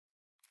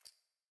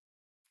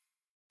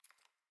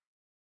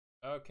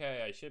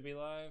Okay, I should be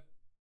live.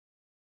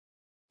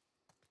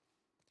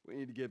 We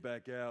need to get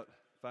back out,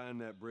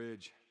 find that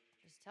bridge.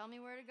 Just tell me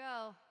where to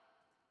go.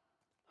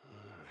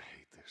 I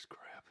hate this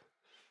crap.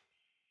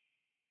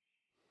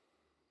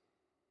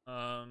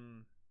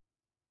 Um,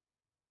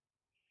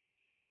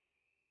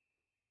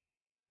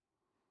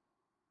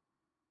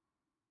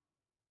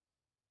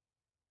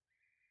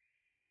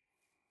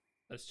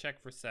 let's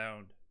check for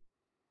sound.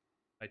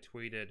 I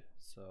tweeted,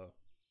 so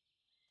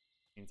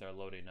things are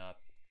loading up.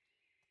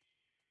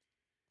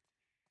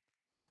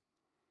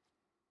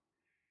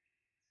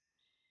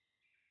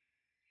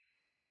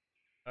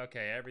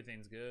 Okay,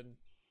 everything's good.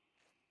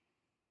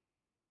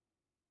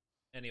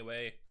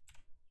 Anyway,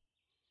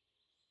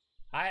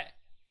 I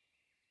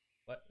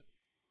what?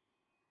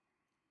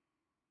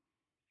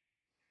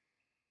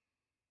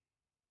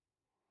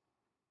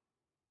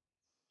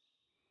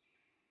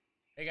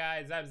 Hey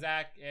guys, I'm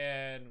Zach,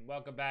 and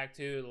welcome back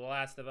to The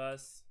Last of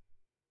Us,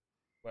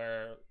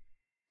 where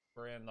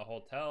we're in the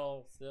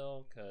hotel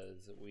still,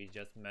 because we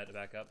just met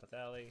back up with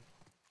Ellie.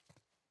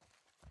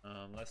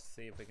 Let's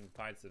see if we can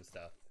find some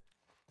stuff.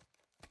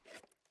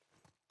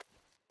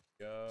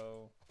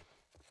 Go.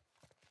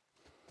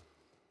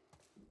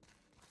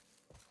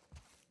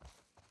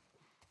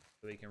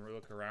 So we can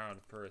look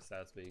around first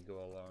as we go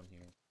along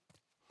here.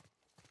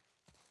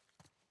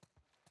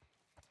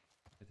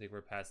 I think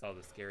we're past all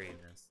the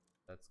scariness.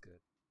 That's good.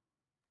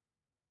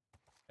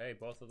 Hey,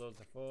 both of those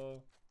are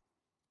full.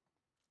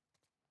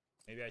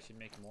 Maybe I should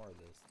make more of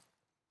this.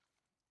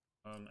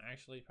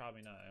 Actually,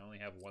 probably not. I only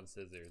have one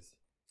scissors.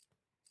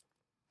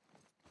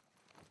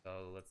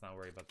 So let's not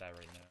worry about that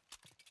right now.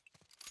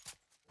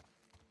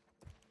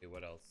 Okay,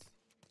 what else?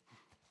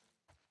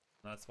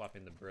 I'm not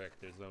swapping the brick.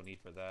 There's no need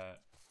for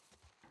that.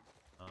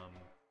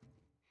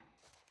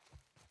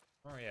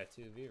 Oh yeah,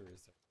 2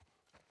 viewers.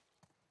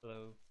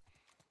 Hello.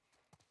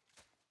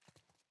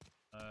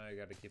 I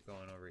gotta keep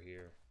going over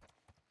here.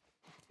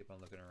 Keep on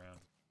looking around.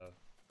 Oh.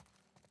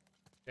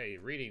 Okay,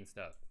 reading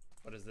stuff.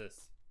 What is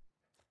this?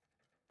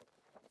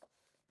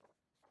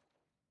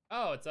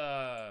 Oh, it's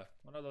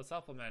one of those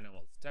supplement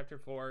manuals. Chapter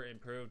 4: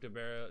 Improved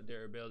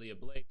durability of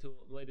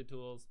bladed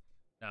tools.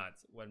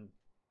 Knots. When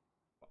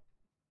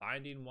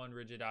binding one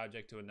rigid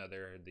object to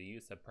another, the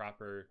use of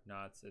proper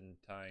knots and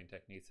tying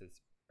techniques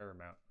is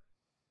paramount.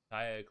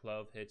 Tie a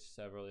clove hitch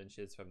several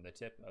inches from the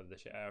tip of the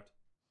shaft.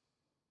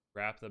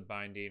 Wrap the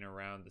binding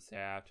around the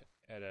shaft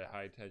at a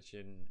high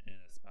tension in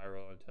a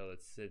spiral until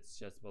it sits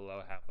just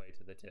below halfway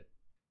to the tip.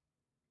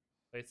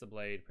 Place the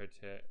blade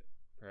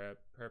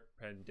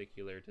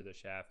perpendicular to the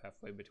shaft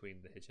halfway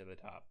between the hitch and the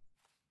top.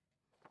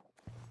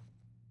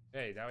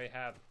 Okay, now we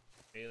have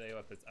melee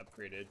weapons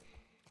upgraded.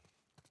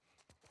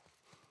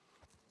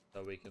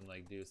 So we can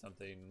like do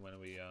something when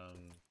we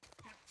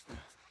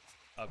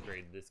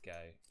upgrade this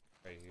guy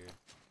right here.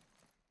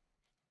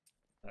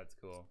 That's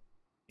cool.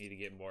 Need to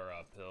get more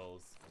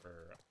pills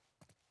for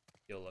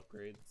skill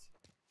upgrades.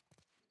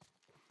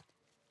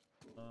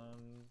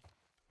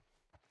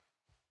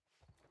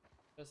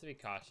 Just to be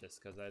cautious,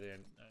 because I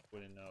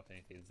wouldn't know if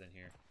anything's in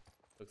here.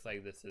 Looks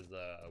like this is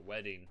a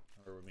wedding,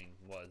 or I mean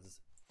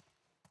was.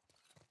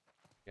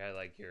 You had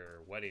like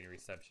your wedding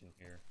reception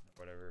here,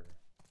 or whatever.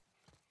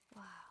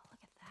 Wow,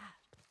 look at that.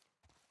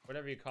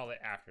 Whatever you call it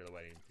after the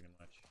wedding, pretty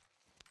much.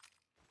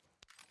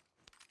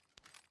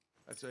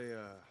 That's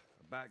a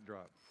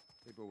backdrop.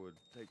 People would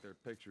take their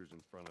pictures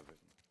in front of it.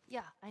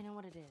 Yeah, I know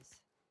what it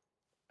is.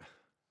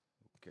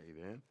 Okay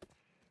then.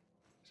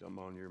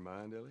 Something on your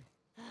mind, Ellie?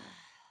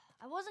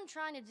 I wasn't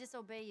trying to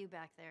disobey you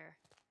back there.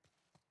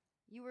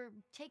 You were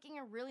taking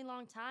a really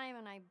long time,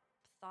 and I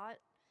thought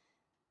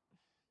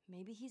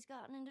maybe he's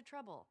gotten into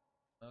trouble.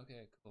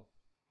 Okay, cool.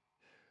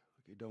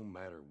 Look, it don't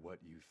matter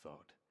what you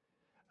thought.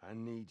 I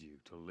need you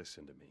to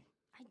listen to me.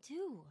 I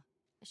do.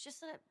 It's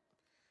just that...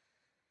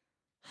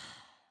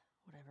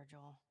 Whatever,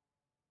 Joel.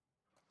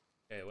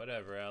 Okay,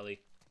 whatever, Ellie.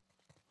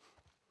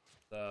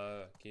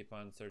 Keep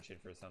on searching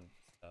for some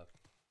stuff.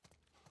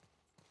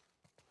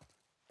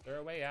 Is there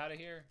a way out of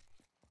here?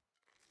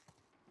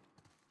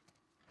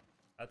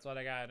 That's what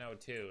I gotta know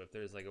too, if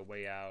there's like a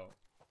way out.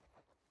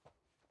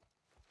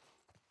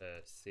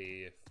 To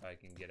see if I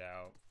can get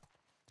out.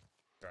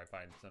 Or I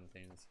find some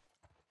things.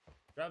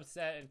 Drum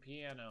set and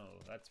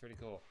piano. That's pretty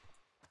cool.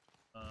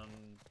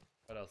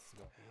 What else is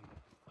going on?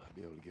 I'll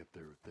be able to get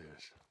there with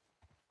this.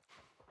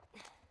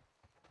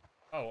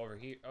 Oh, over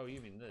here. Oh, you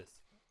mean this.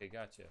 Okay,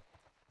 gotcha.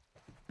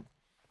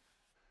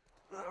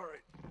 All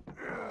right.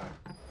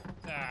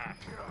 Ah.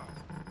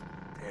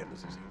 Damn, this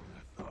is easier than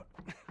I thought.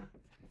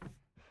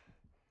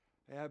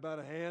 Hey, how about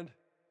a hand?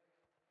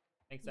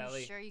 Thanks, You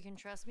Ellie. sure you can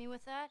trust me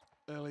with that?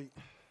 Ellie.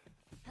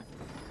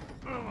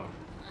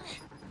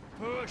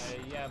 Push!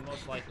 Yeah,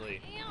 most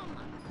likely. Damn!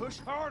 Push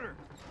harder!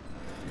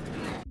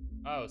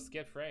 Oh,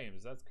 skip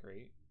frames. That's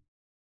great.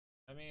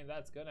 I mean,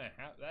 that is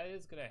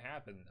gonna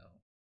happen though.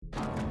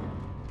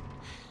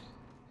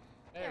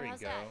 There we how's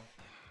go. that?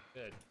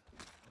 Good.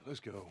 Let's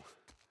go.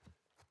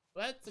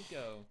 Let's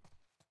go.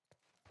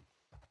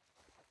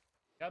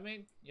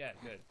 Coming? Yeah,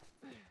 good.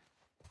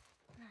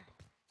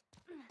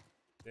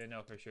 Didn't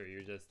know for sure.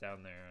 You're just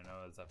down there and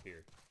I was up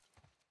here.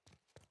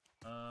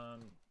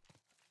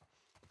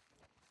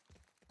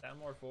 Is that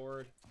more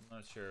forward? I'm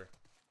not sure.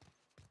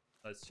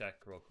 Let's check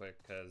real quick,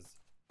 cause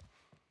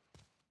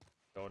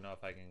don't know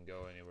if I can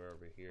go anywhere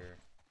over here.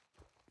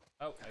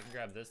 Oh, I can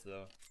grab this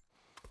though.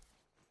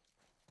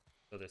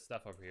 So there's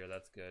stuff over here.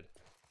 That's good.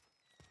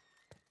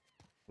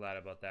 Glad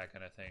about that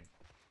kind of thing.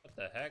 What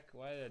the heck?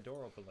 Why did a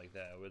door open like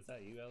that? Was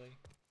that you, Ellie?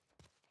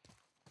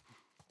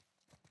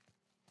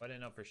 I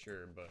didn't know for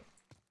sure, but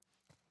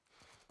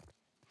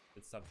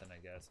it's something, I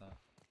guess, huh?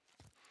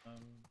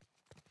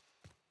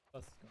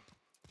 Let's go.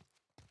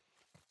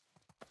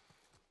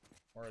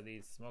 More of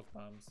these smoke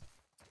bombs.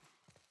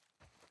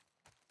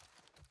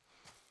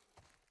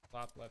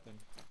 Pop weapon.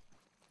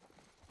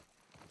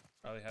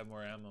 Probably have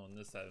more ammo on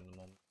this side of the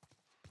moment.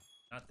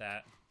 Not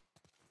that.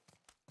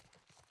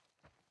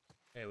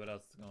 Okay, what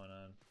else is going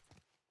on?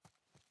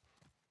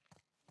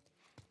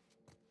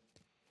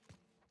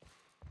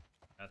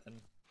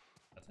 Nothing?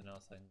 Nothing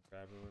else I can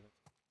grab or whatever?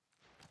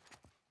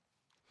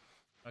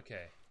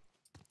 Okay.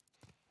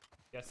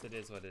 Guess it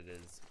is what it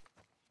is.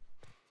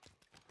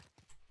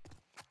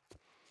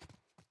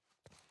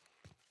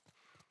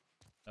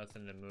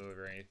 Nothing to move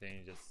or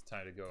anything, just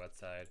time to go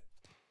outside.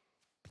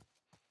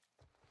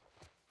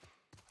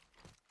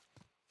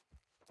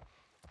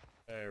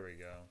 There we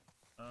go.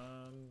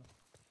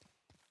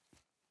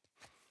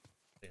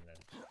 Thing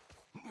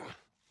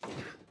then.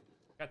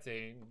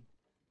 Cutscene.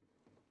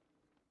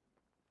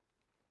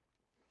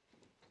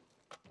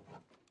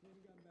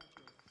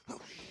 Oh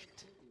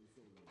shit.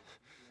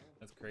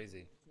 That's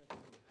crazy.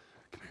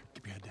 Come here,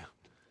 keep your head down.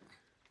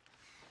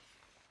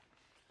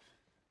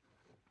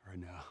 All right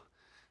now,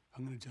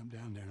 I'm gonna jump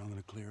down there and I'm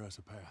gonna clear us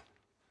a path.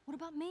 What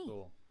about me?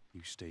 Cool.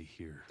 You stay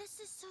here.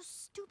 This is so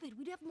stupid.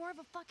 We'd have more of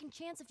a fucking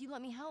chance if you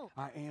let me help.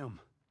 I am.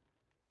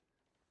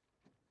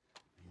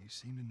 You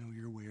seem to know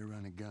your way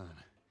around a gun.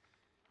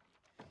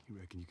 You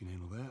reckon you can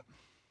handle that?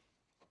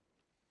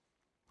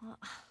 Well,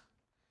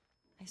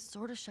 I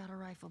sort of shot a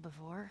rifle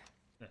before.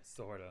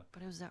 Sorta.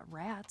 But it was at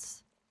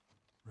rats.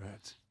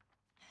 Rats.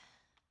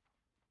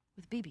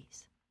 With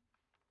BBs.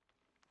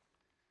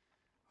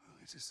 Well,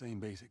 it's the same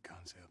basic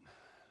concept.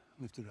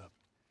 Lift it up.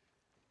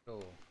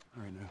 Cool.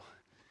 All right, now.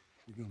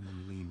 You're going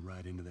to lean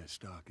right into that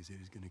stock, as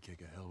it is going to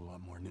kick a hell of a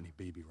lot more than any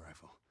BB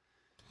rifle.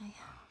 Okay.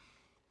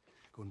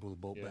 Go and pull the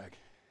bolt back.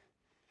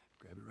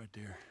 Grab it right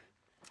there.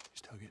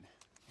 Just tug it.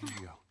 There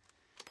you go.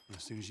 And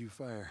as soon as you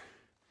fire,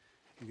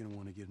 you're going to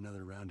want to get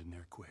another round in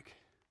there quick.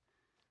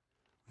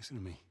 Listen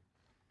to me.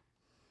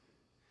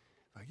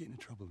 If I get into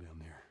trouble down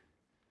there,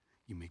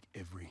 you make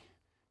every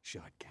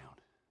shot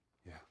count.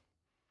 Yeah?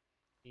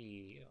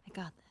 Yeah. I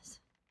got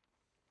this.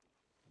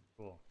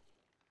 Cool.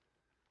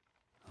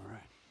 All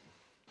right.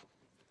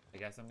 I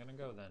guess I'm gonna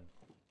go then.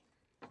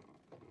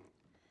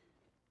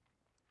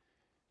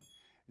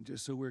 And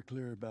just so we're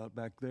clear about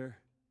back there,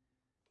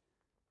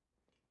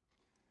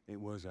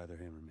 it was either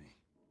him or me.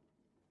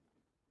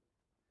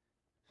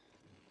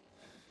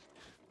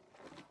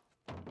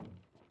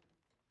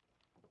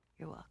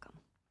 You're welcome.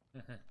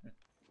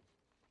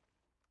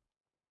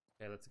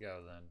 Okay, let's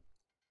go then.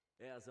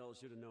 Yeah, that's all I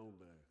should have known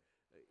better.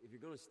 If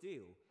you're gonna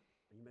steal,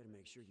 you better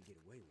make sure you get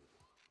away with it.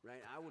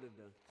 Right? I would have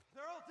done.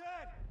 They're all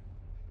dead!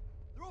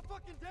 They're all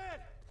fucking dead!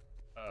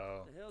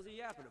 Uh-oh. What the hell's he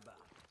yapping about?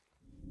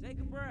 Take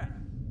a breath.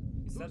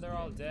 He said they're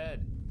all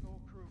dead. The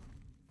whole crew.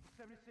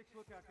 76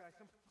 lookout guys.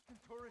 Some fucking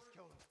tourists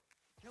killed them.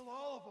 Killed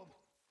all of them.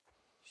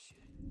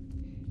 Shit.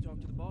 You talk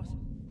to the boss?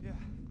 Yeah.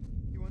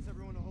 He wants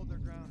everyone to hold their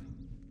ground.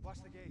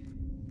 Watch the gate.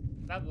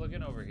 Stop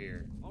looking over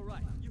here. All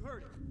right, you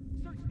heard it.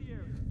 Search the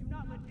area. Do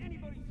not let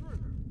anybody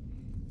through.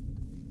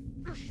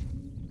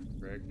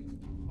 Rick.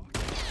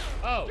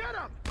 Oh! Get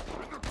him!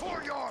 In the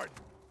courtyard!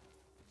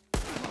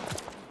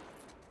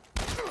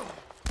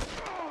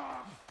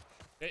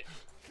 Get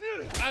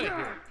out of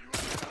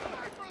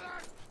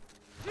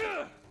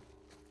here!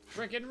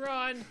 Frickin'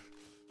 run!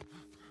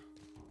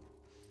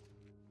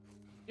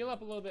 Heal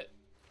up a little bit.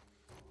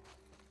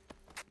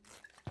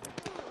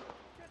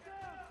 Get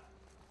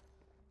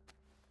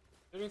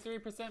down!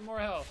 33% more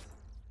health.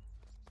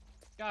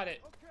 Got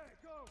it. Okay,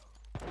 go!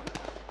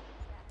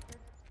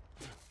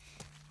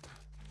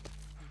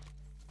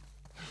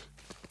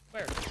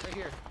 Where? Right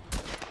here.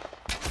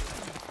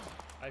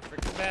 I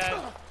freaking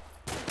bad.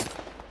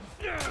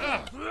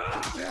 Ah.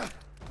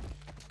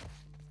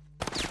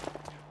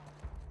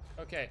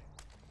 Okay.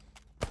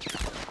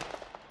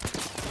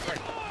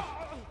 Right.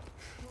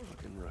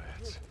 Fucking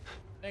rats.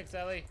 Thanks,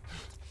 Ellie.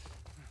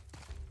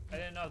 I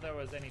didn't know if there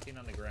was anything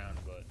on the ground,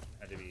 but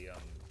had to be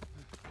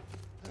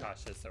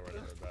cautious or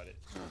whatever about it.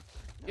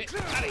 Get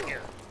out of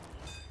here!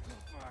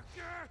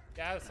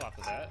 Yeah, I was off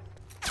of that.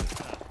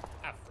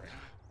 Ah, frick.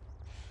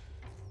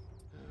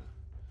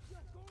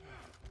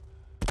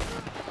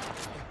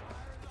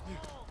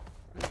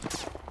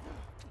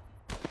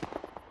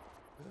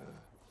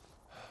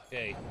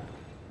 Okay.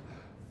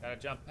 Gotta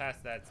jump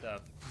past that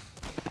stuff.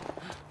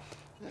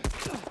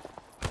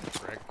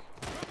 Frick.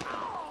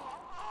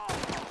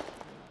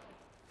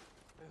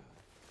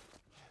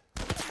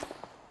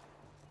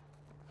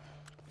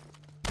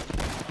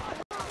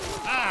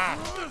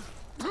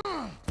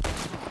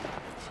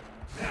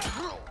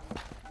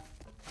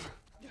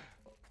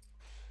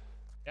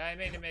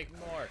 need to make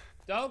more.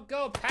 Don't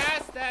go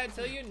past that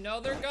until you know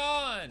they're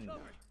gone.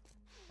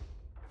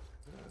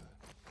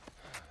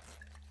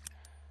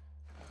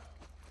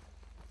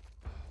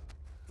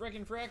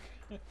 Frickin' frick.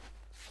 My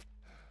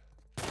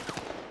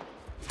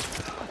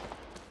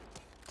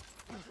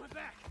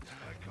back.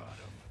 I got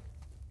him.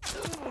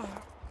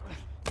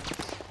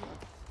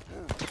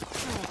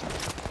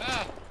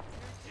 Ah!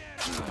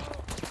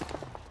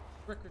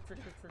 Frick, frick, frick,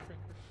 frick, frick, frick.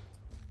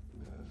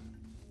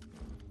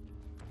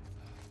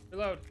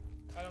 Reload.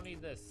 I don't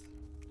need this.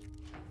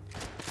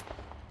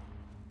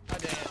 Oh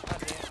damn, oh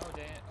damn, oh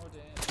damn, oh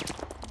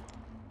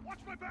damn. Watch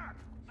my back.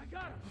 I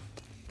got him.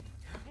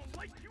 We'll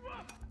light you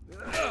up.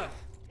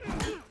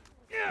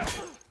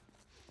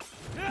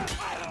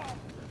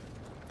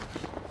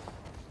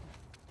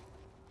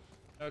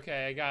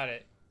 Okay, I got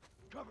it.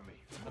 Cover me.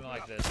 Something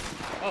like this.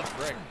 Oh,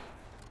 frick.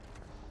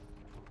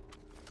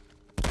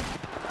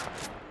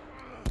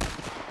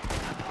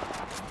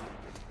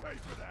 Pay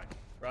for that.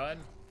 Run.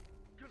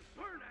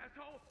 Concern,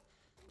 asshole.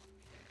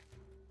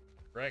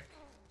 Frick.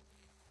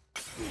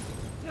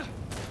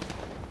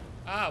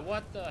 Ah,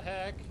 what the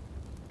heck?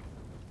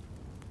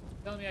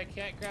 Telling me I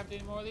can't craft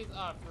any more of these?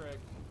 Ah, frick.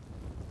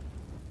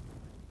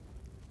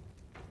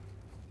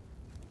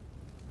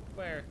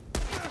 Where?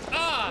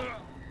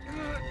 Ah!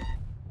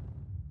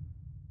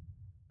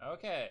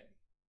 Okay.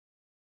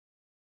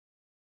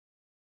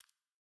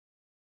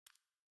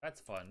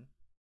 That's fun.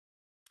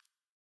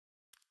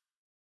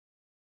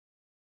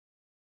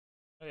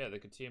 Oh yeah, the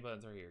continue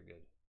buttons are here.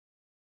 Good.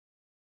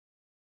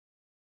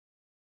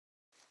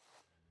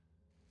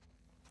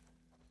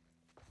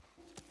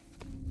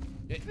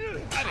 Get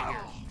out of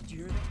here! Did you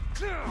hear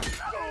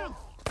that?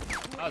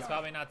 I was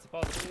probably not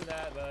supposed to do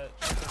that, but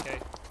that's okay.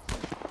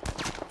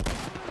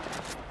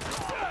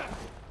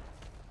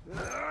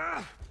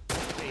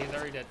 Okay, he's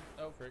already dead.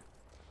 Oh, frick.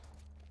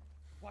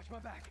 Watch my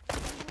back.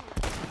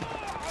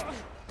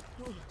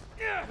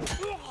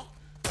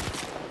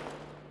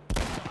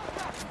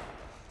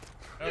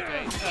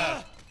 Okay.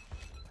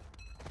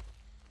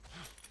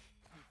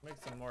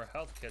 Make some more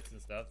health kits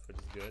and stuff, which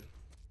is good.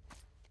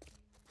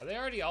 Are they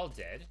already all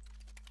dead?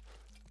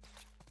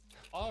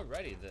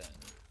 Already then.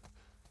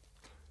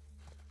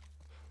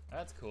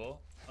 That's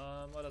cool.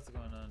 What else is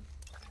going on?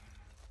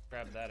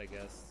 Grab that, I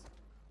guess.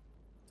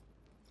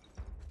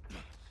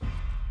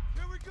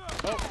 Here we go.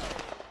 Oh!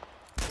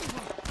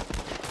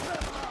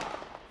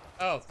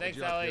 Oh, thanks,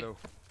 Good job, Allie. kiddo.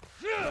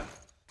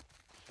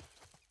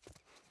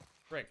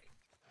 Frick.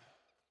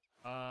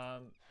 Why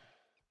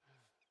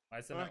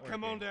is it All not right,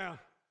 come on working? down.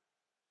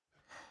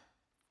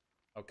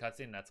 Oh,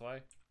 cutscene, that's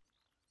why?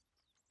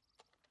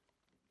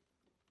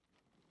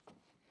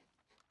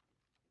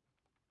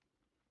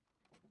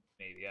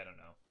 Maybe, I don't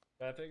know.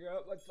 Gotta figure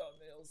out my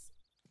thumbnails.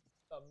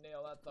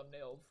 Thumbnail, not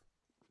thumbnail.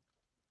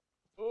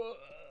 Ugh.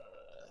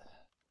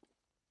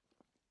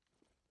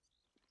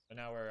 So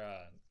now we're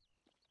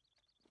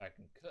back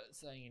in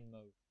cutscene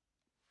mode.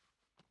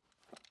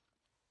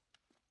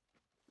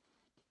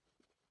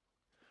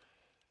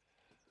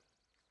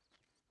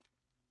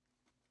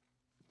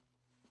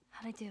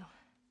 How'd I do?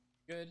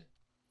 Good.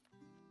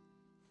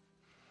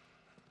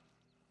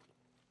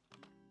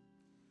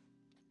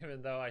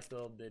 Even though I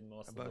still did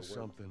most How of the about work.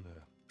 something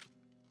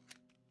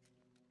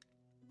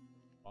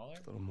Smaller?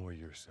 a little more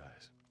your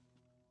size?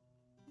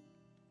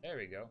 There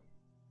we go.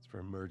 It's for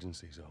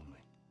emergencies only.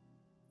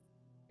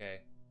 Okay.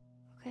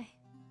 Okay.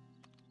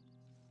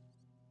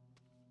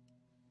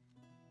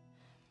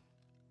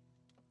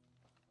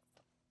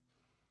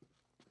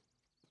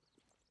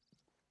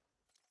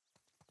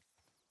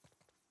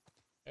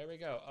 There we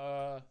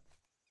go.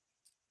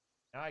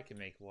 Now I can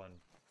make one.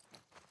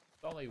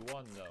 It's only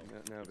one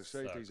though. Now the which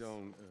safety sucks.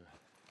 zone,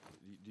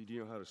 do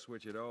you know how to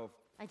switch it off?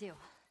 I do.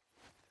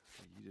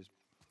 You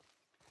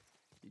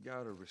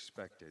gotta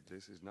respect it.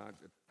 This is not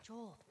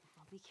Joel,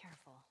 I'll be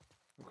careful.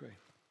 okay.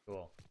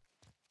 Cool.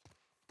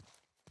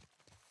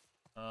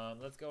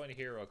 Let's go in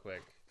here real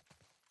quick.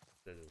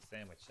 This is a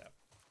sandwich shop.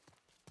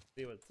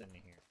 See what's in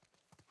here.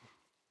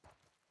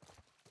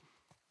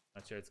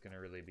 Not sure it's gonna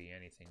really be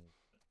anything.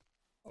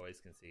 Always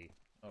can see.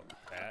 Oh,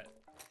 that.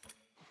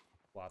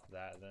 Swap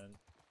that then.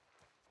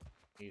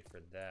 Need for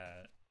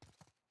that.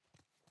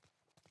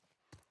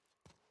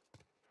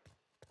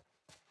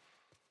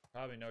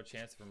 Probably no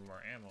chance for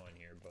more ammo in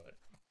here, but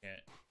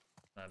can't.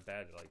 Not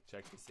bad to like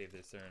check to see if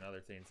there's certain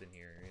other things in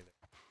here either.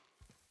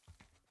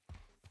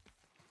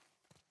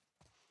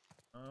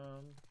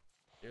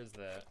 Here's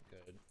that.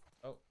 Good.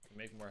 Oh, can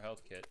make more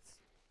health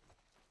kits.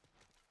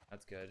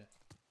 That's good.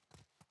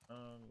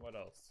 What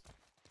else?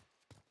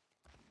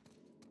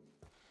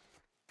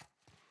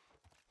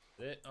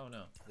 Oh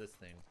no, this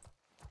thing.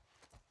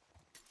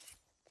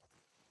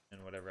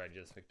 And whatever I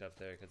just picked up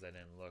there because I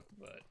didn't look,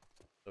 but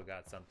still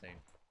got something.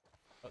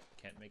 Oh,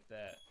 can't make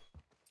that.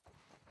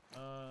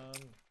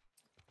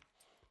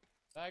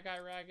 That guy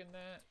ragging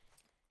that?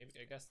 Maybe,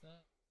 I guess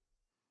not.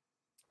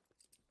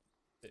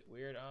 Bit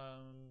weird.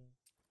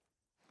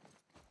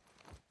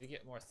 To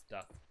get more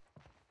stuff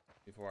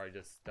before I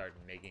just start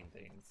making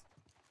things.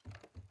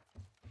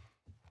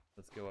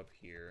 Let's go up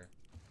here.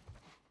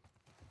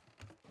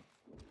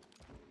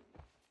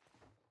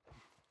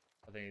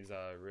 Nothing's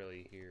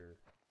really here.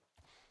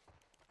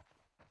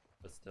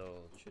 But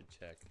still should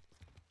check.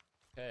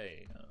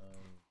 Okay,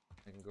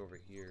 I can go over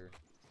here.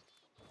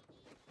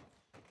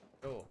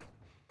 Cool.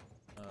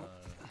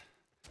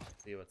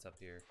 See what's up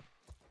here.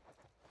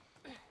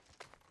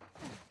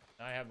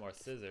 Now I have more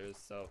scissors,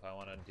 so if I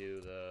want to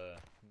do the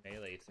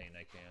melee thing,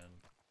 I can.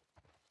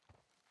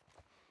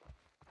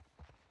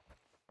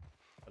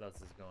 What else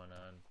is going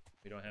on?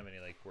 We don't have any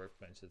like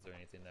workbenches or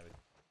anything that we.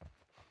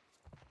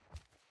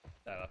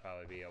 That'll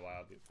probably be a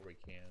while before we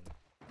can.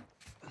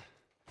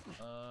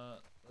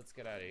 Let's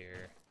get out of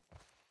here.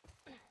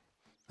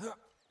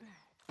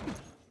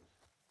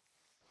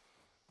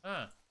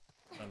 Huh.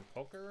 Some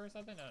poker or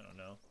something? I don't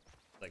know.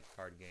 Like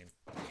card game.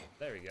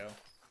 There we go.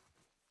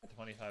 Got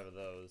 25 of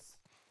those.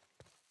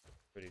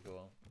 Pretty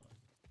cool.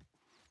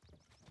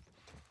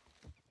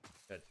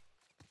 Good.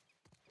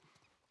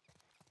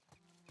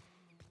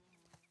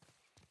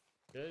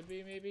 Should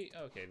be maybe?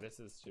 Okay,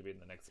 should be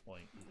the next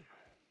point.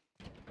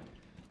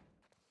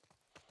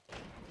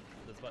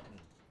 This button.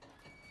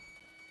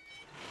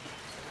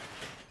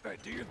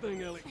 Alright, do your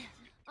thing, Ellie.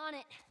 On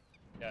it.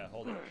 Yeah,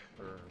 hold it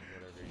for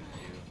whatever you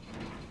do.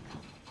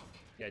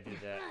 Yeah, do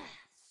that.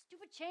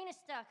 Stupid chain is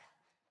stuck.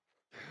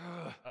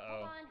 Uh-oh.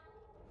 Come on.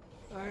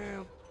 I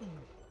am.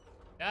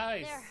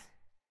 Nice! There.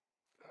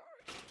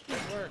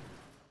 Good work.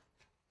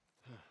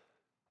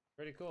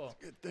 Pretty cool.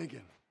 Good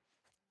thinking.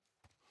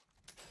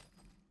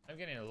 I'm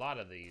getting a lot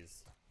of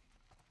these.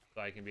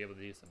 So I can be able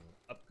to do some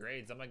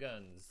upgrades on my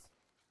guns.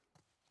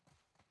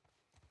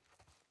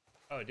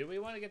 Oh, do we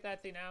want to get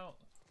that thing out?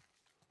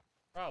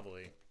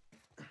 Probably.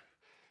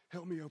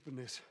 Help me open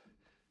this.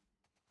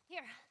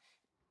 Here.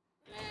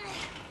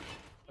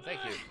 Oh, thank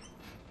you.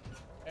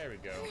 There we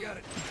go. Got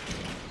it.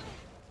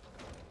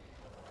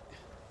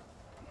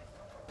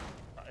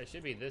 It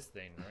should be this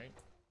thing, right?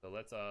 So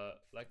let's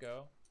let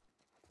go.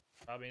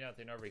 Probably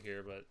nothing over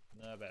here, but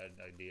not a bad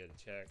idea to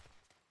check.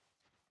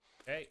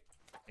 Okay,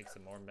 make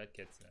some more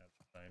medkits now.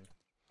 Fine.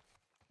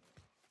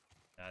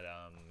 Not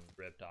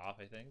ripped off,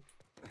 I think.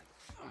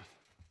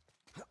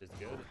 Is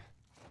good.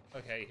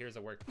 Okay, here's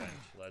a workbench.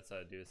 Let's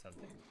do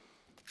something.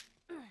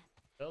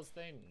 Bill's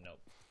thing? Nope.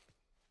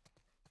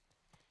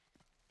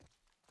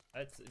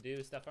 Let's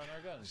do stuff on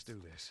our guns. Let's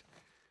do this.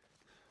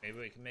 Maybe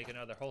we can make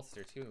another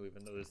holster too,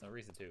 even though there's no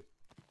reason to.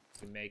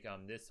 We can make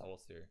this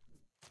holster.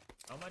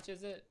 How much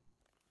is it?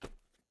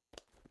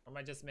 Or am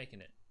I just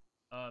making it?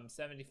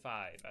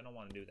 75. I don't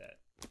want to do that.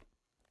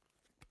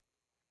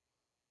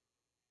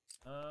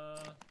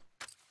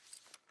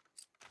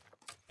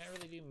 Can't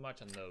really do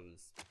much on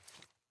those.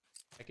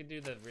 I could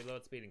do the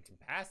reload speed and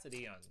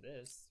capacity on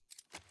this.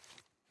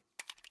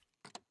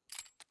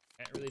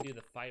 Can't really do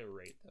the fire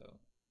rate though.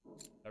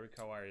 That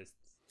requires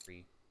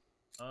 3.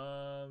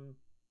 The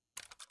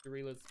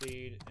reload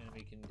speed, and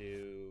we can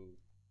do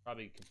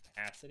probably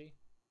capacity.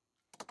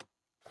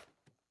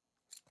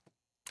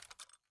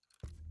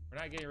 We're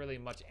not getting really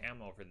much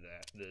ammo for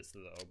this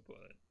though,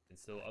 but can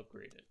still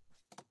upgrade it.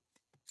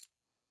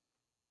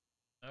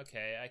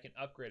 Okay, I can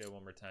upgrade it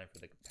one more time for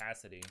the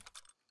capacity.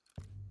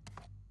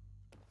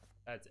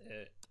 That's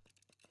it.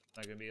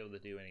 Not gonna be able to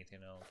do anything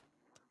else,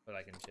 but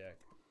I can check.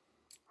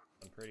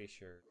 I'm pretty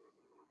sure.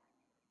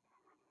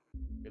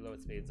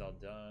 Reload speed's all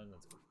done.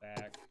 Let's go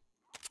back.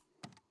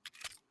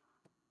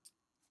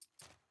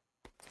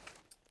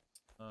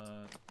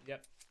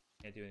 Yep.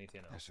 Can't do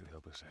anything That else. should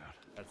help us out.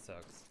 That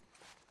sucks.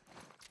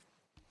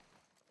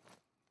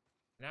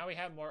 Now we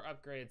have more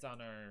upgrades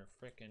on our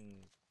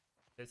frickin'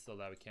 pistol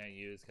that we can't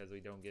use because we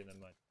don't get that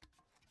much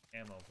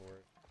ammo for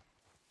it.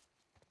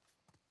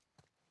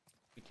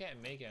 We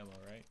can't make ammo,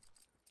 right?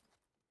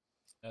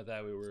 Not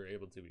that we were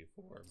able to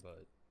before,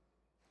 but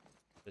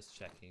just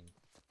checking.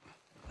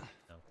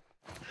 No.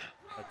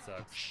 That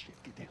sucks.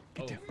 Shit, get down.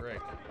 Oh, Get down.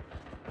 frick.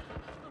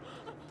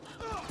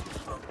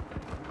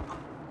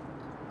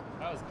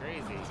 That was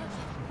crazy.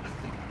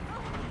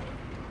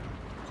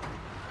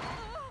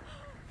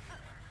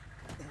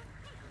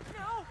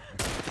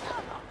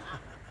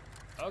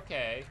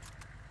 Okay.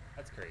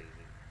 That's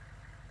crazy.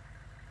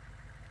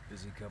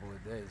 Busy couple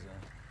of days,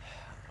 huh?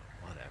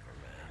 Whatever,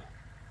 man.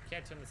 I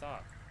can't turn this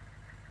off.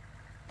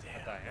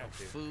 Damn, I have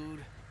to.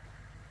 food,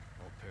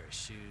 old pair of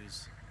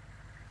shoes.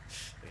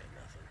 We got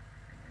nothing.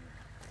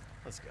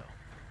 Let's go.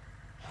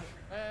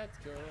 Let's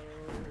go.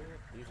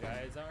 These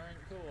guys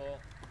aren't cool.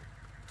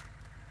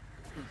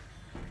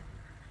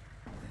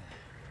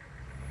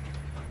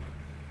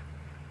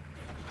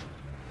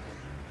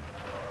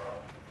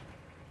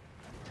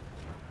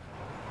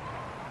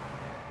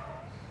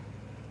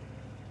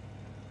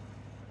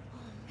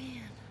 Oh,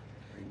 man.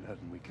 Ain't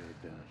nothing we could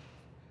have done.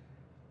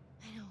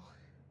 I know.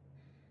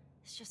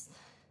 It's just...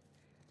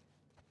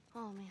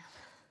 Oh, man.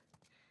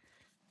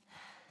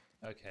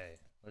 Okay,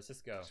 let's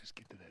just go. Let's just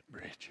get to that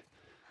bridge.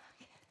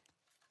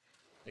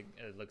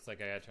 It looks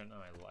like I gotta turn on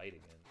my light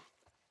again.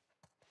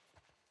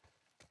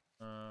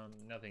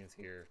 Nothing's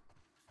here.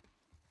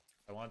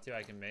 If I want to,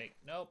 I can make...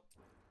 Nope.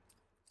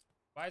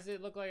 Why does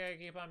it look like I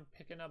keep on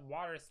picking up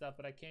water stuff,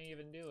 but I can't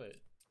even do it?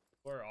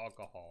 Or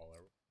alcohol,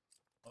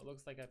 or... Well, it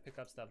looks like I pick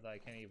up stuff that I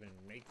can't even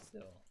make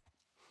still.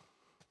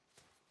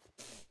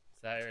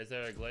 Is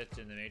there a glitch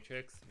in the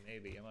Matrix?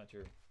 Maybe, I'm not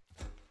sure.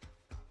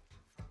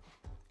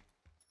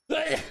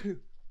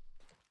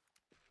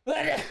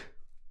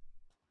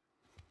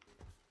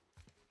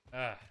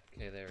 Ah,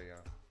 okay, there we go.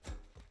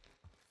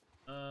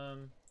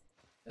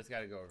 Just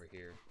gotta go over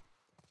here.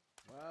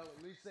 Well,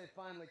 at least they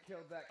finally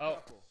killed that Oh.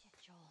 couple. Shit,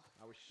 Joel.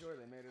 I was sure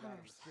they made it out of the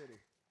Hunters. city.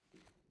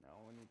 Now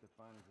all we need to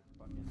find is this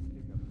fucking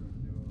pickup truck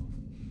duo.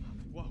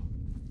 Whoa.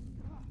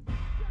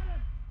 Get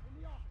him! In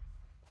the office!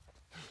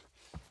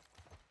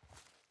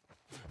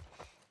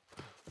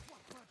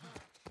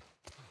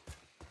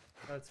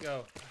 Let's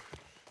go.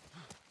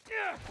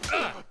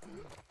 Ah!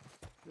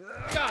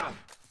 Got him!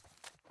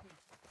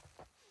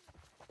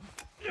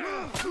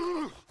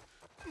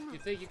 You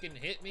think you can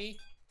hit me?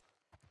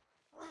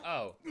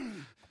 Oh.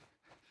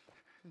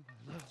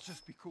 Let's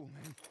just be cool,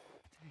 man.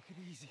 Take it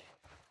easy.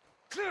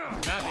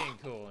 Not being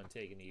cool and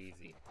taking it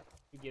easy.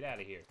 You get out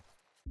of here.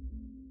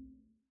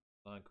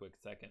 Hold on a quick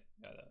second.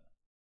 Gotta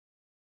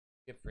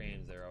skip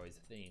frames are always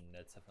a theme.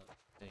 That's a fun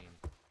thing.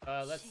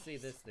 Let's see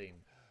this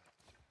thing.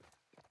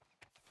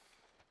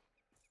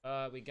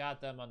 We got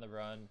them on the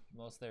run.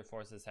 Most of their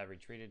forces have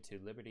retreated to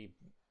Liberty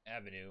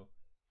Avenue.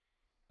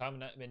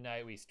 Come at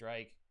midnight, we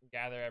strike.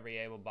 Gather every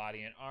able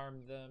body and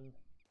arm them.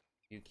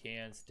 You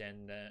can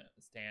stand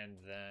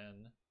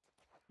then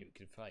you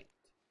can fight.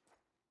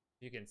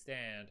 You can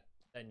stand,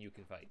 then you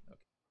can fight. Okay.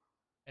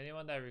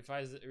 Anyone that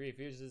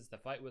refuses to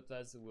fight with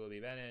us will be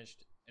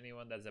banished.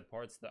 Anyone that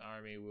supports the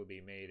army will be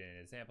made an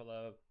example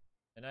of.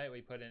 Tonight we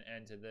put an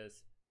end to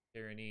this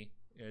tyranny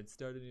and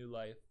start a new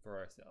life for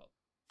ourselves.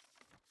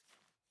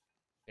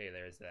 Okay,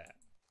 there's that.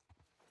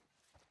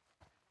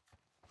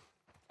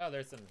 Oh,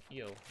 there's some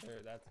heal.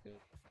 There, that's good.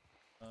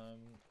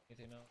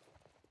 Anything else?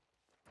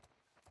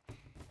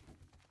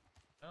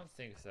 I don't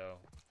think so.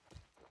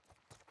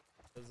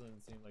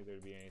 Doesn't seem like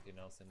there'd be anything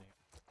else in here.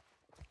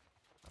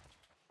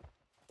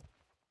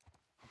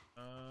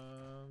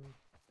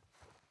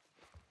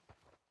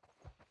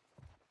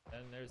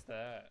 And there's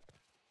that.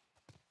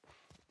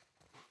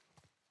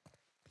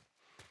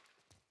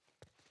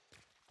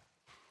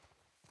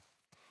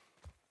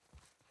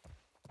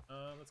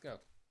 Let's go.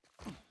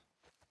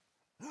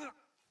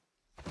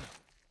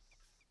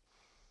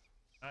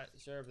 Not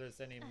sure if there's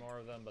any more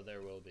of them, but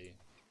there will be.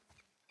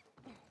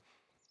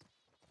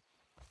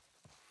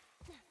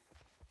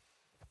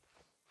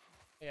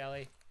 Hey,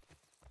 Ellie.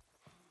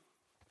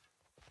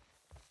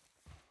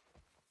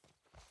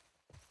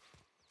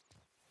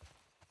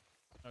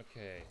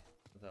 Okay,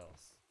 what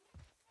else?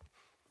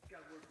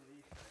 Got word from the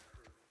East Side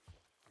crew.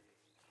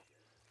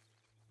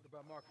 What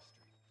about Market Street?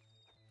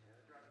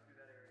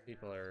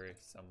 People are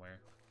somewhere.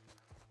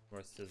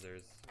 More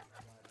scissors.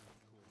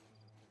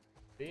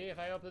 See, if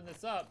I open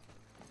this up,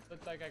 it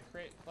looked like I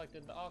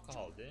collected the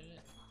alcohol, didn't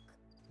it?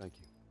 Thank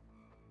you.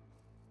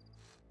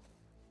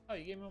 Oh,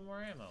 you gave me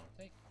more ammo.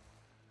 Thank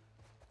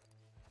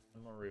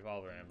you. More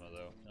revolver ammo,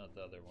 though, not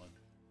the other one.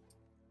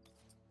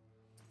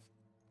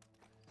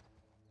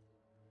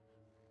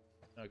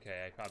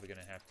 Okay, I'm probably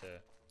gonna have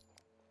to...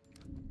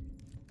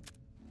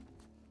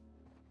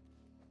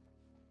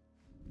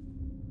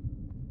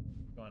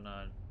 What's going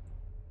on?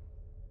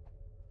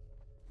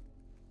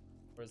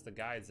 Where's the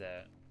guides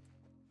at?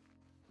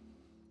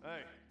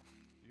 Hey,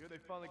 you hear they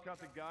finally caught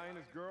the guy and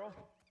his girl?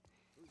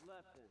 Who's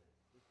left then?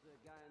 Just the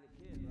guy and the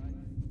kid, right?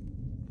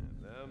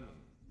 Yeah, them,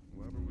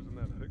 whoever was in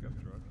that pickup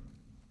truck.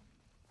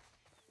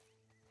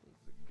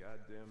 It's a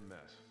goddamn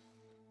mess.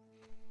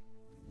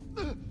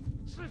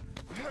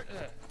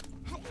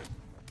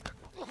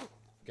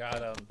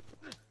 Got him.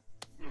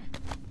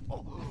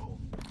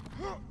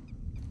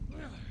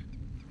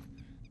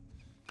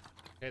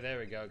 Okay, there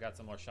we go. Got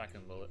some more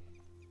shotgun bullet.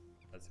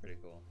 That's pretty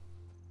cool.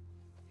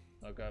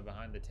 Oh god,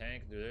 behind the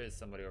tank, there is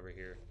somebody over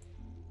here.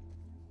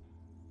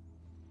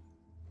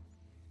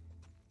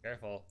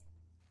 Careful.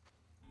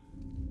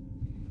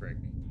 Frick.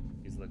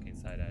 He's looking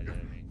side-eyed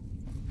at me.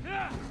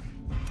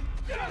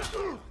 Get out of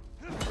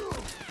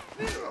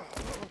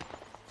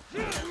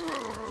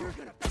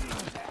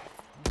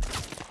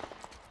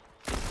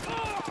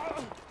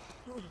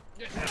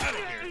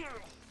here!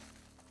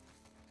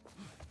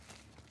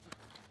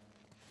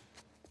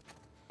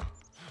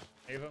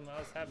 Any of them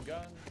else have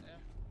guns?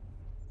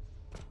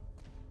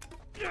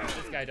 Yeah.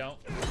 This guy don't.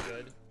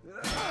 Good.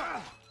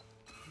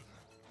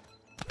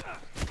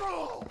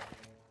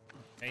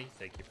 Hey,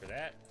 thank you for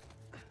that.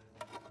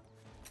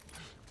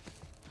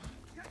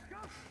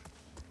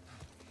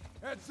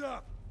 Heads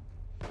up!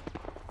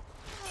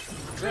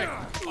 Trick!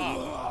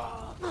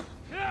 Oh.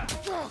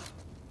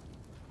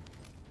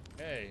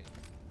 Hey.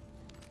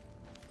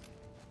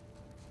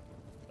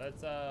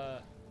 Let's,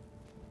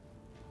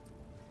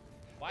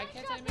 why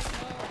can't I make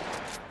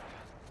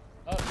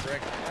Oh,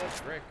 frick. Oh,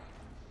 frick.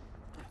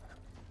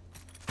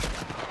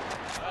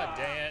 God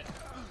dang it.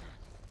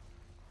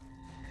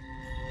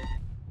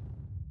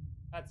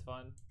 That's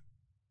fun.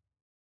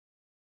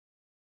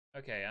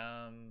 Okay,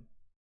 I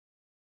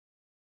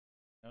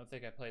don't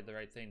think I played the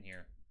right thing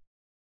here.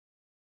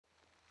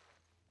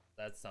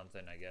 That's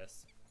something, I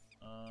guess.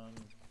 Oh,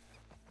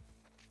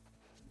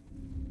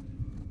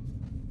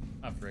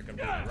 frick, I'm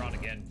doing it wrong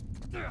again.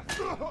 Get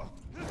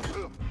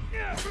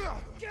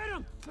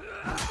him!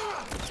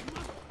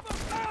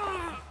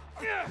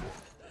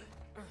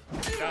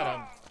 Got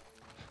him.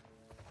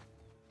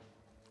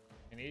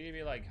 You need to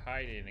be like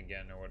hiding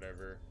again or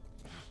whatever.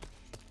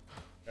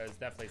 There's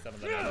definitely some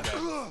of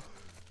them.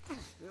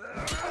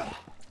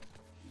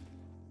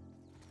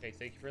 Okay,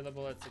 thank you for the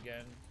bullets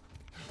again.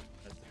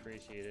 That's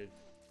appreciated.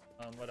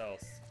 What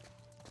else?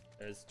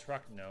 There's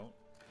truck note.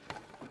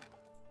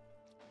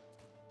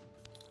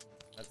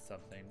 That's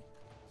something.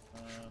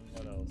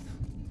 What else?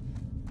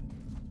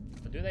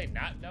 Do they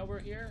not know we're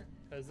here?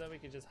 Because then we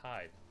could just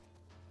hide.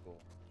 Cool.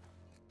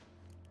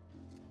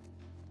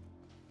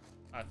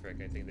 Ah, frick,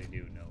 I think they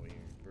do know we're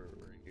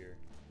here.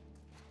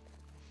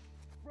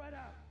 Spread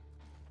out.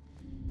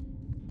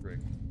 Frick.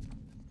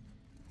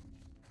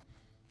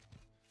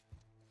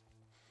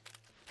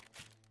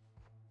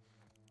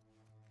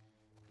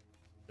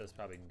 Does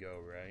probably go,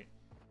 right?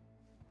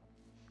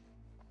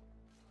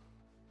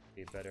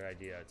 Be a better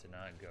idea to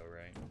not go,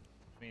 right? I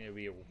mean, it'd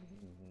be a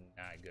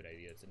not good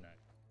idea to not.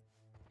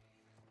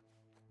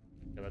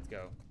 Okay, let's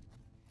go.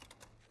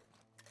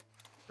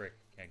 Frick,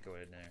 can't go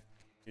in there.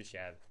 Do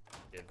shav,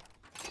 div,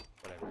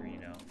 whatever, you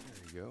know.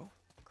 There you go.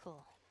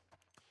 Cool.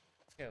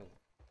 Go.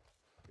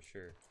 For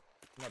sure.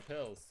 More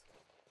pills.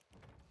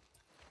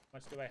 How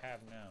much do I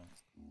have now?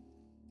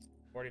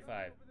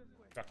 45.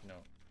 Truck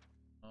note.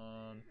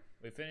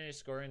 We finished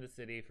scoring the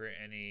city for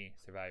any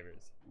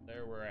survivors.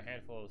 There were a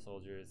handful of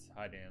soldiers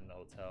hiding in the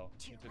hotel.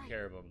 We took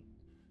care of them.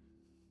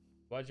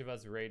 A bunch of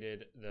us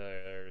raided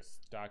the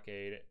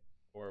stockade,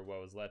 or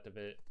what was left of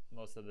it.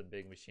 Most of the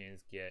big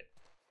machines get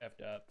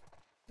effed up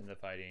in the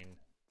fighting.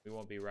 We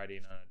won't be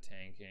riding on a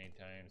tank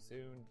anytime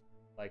soon.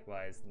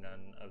 Likewise,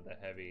 none of the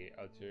heavy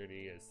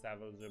artillery is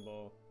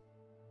salvageable.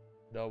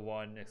 The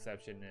one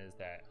exception is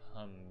that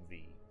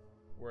Humvee,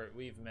 where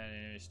we've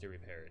managed to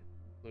repair it,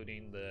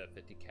 including the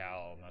 50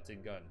 cal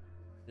mounted gun.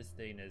 This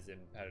thing is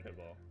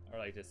impenetrable. I'd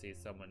like to see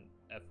someone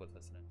F with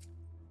us now.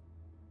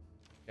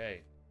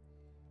 Okay.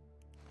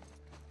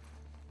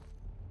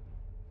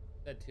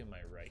 That to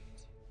my right.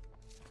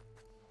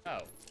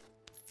 Oh.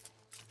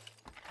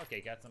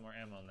 Okay, got some more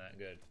ammo on that.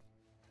 Good.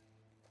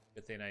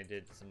 Good thing I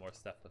did some more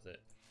stuff with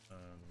it.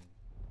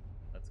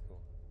 That's cool.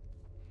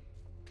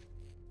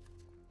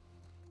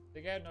 I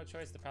think I had no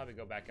choice to probably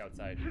go back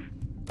outside.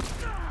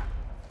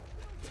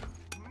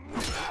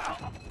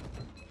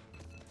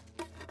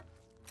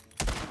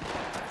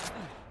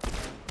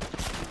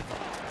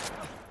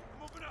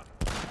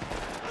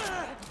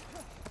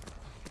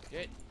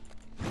 Get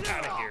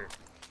out of here.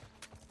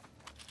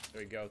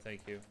 There we go,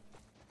 thank you.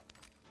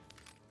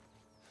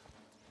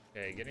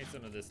 Okay, getting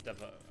some of this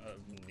stuff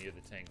near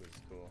the tank was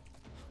cool.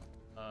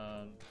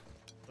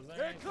 Was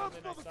there anything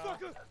I saw?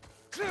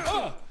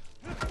 Oh!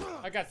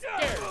 I got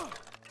scared,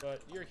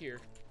 but you're here.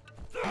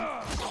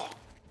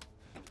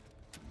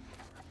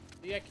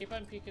 Yeah, keep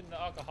on peeking the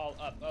alcohol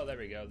up. Oh, there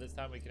we go. This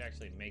time we can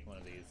actually make one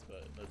of these,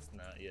 but let's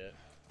not yet.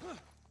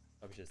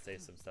 Probably should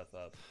save some stuff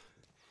up.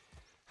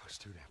 I was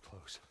too damn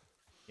close.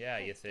 Yeah,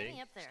 Hey, you see?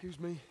 getting up there. Excuse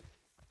me?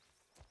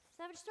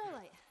 Savage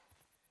Starlight.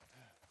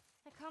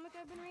 That comic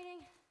I've been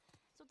reading?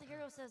 It's what the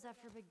hero says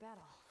after a big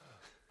battle.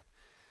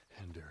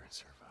 Endure and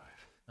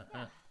survive.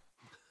 Uh-huh.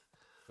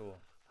 Cool.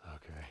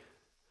 Okay.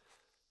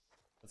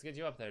 Let's get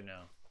you up there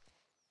now.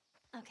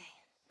 Okay.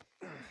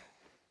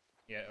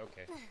 Yeah,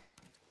 okay.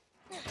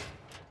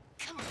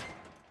 Come on.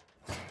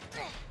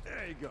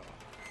 There you go.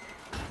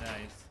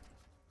 Nice.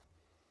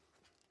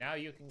 Now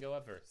you can go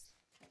up first.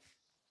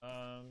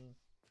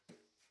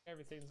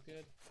 Everything's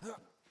good.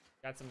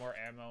 Got some more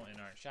ammo in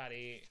our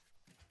shotty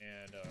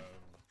and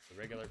the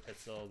regular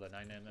pistol, the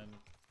 9mm.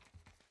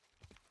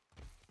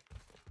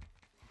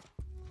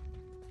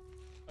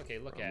 Okay,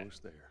 look at.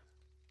 Almost there.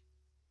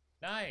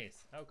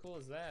 Nice. How cool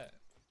is that?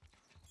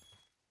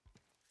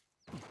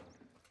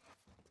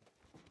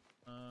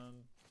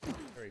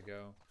 There we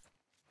go.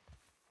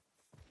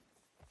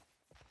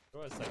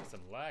 There was like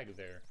some lag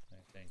there,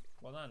 I think.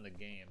 Well, not in the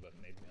game, but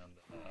maybe on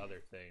the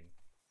other thing.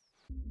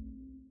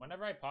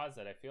 Whenever I pause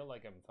it, I feel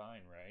like I'm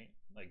fine, right?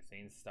 Like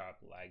things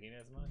stop lagging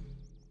as much.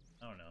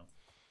 I don't know.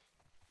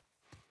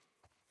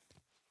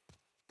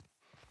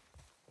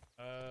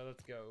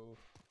 Let's go.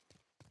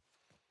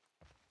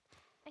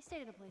 I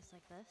stayed at a place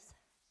like this,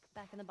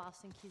 back in the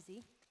Boston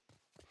QZ.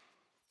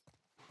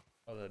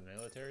 Oh, the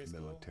military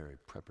school? Military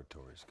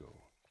preparatory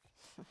school.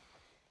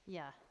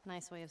 Yeah,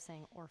 nice way of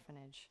saying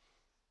orphanage.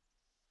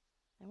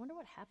 I wonder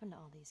what happened to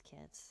all these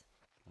kids.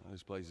 Well,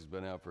 this place has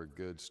been out for a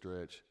good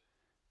stretch.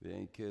 They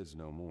ain't kids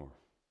no more.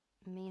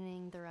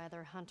 Meaning they're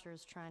either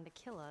hunters trying to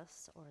kill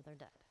us, or they're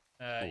dead.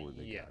 Or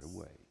they yes. got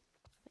away.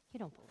 But you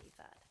don't believe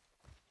that.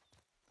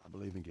 I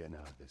believe in getting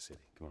out of this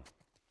city. Come on.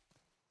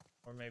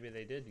 Or maybe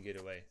they did get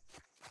away.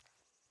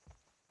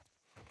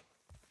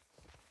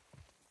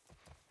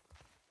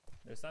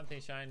 There's something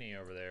shiny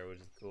over there, which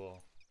is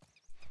cool.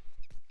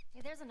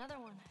 Hey, there's another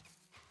one.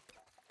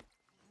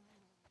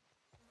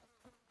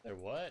 There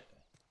what?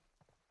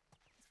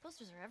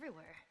 Posters are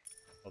everywhere.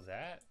 Well,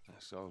 that? I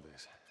saw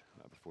this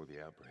right before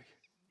the outbreak.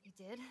 You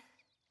did?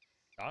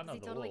 Dawn Was of he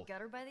the totally Wolf.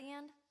 gutted by the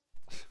end?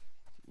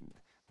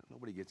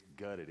 Nobody gets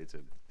gutted. It's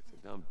a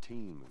dumb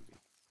teen movie.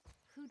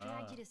 Who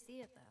dragged you to see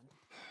it then?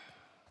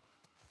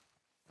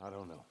 I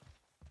don't know.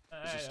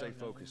 Let's just stay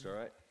focused, all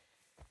right?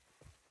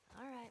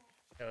 All right.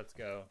 Okay, let's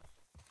go.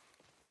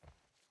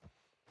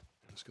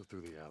 Let's go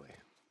through the alley.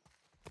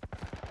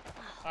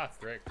 Ah,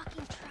 frick.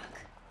 Fucking truck.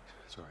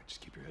 It's all right.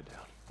 Just keep your head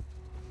down.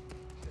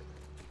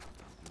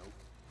 Nope.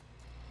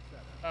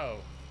 Oh.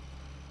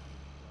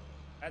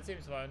 That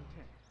seems fun.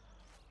 10.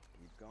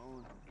 Keep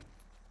going.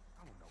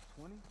 I don't know,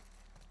 20?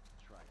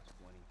 Try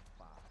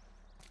 25.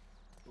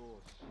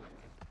 Bullshit.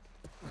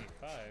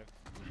 25.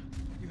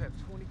 You have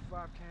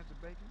 25 cans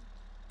of bacon?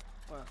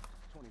 Well,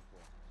 24.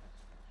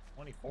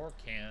 24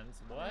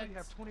 cans. What? You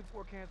have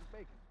 24 cans of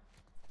bacon.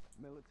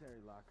 Military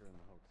locker in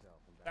the hotel.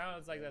 From back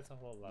Sounds in like the day. that's a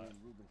whole Me lot. and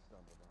Ruben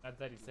stumbled on Not it.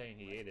 that he's saying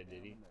he ate it,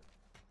 did he? And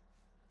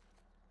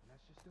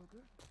that shit's still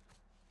good?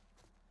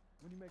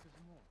 When you make us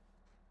some more?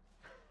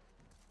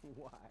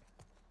 Why?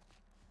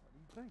 What do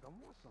you think? I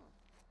want some.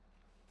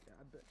 Yeah,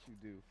 I bet you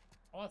do.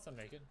 I want some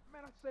bacon.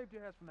 Man, I saved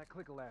your ass from that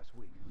clicker last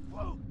week.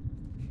 Whoa!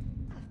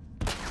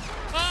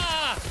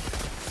 Ah!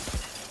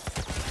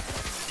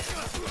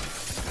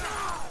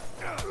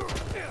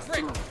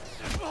 Frick!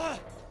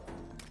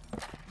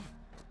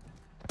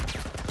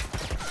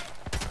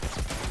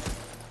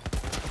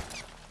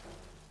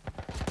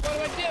 What do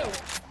I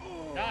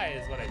do? Die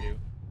is what I do.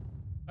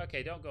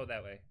 Okay, don't go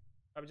that way.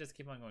 I would just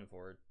keep on going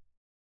forward.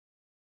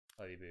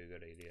 Probably be a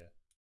good idea.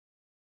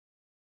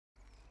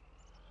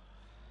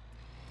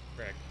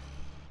 Frick.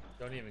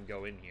 Don't even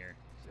go in here.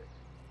 6.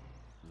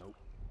 Nope.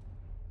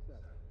 7.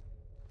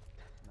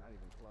 Not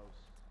even close.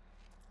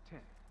 10.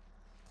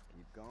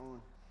 Keep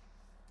going.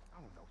 I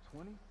don't know,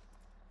 20?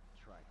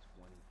 Try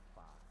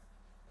 25.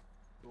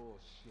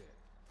 Bullshit.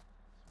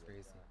 Swear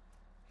to Crazy. God.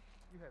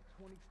 You have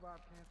 25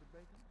 cans of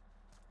bacon?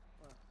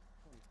 Well,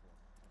 24.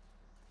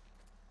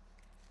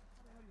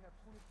 How the hell do you have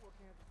 24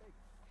 cans of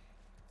bacon?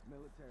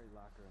 Military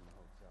locker in the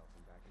hotel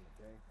from back in the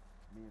day.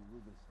 Me and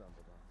Ruben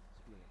stumbled on it.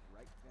 Split it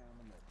right down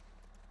the middle.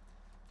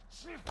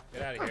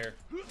 Get out of here.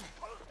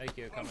 Thank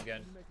you. Come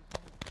again. You make us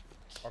some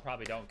more. Or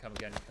probably don't come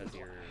again because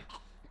you're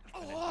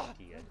an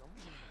empty head.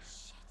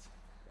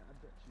 Yeah, I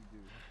bet you do.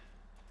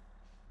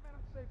 Man,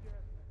 I saved your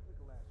ass from that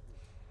clicker last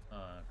week.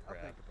 I'll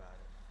Crap. think about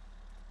it.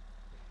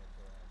 Let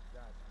your ass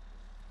die like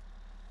this.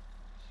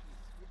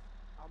 Jeez,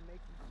 I'll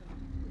make you some.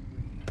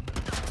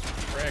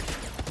 Frick.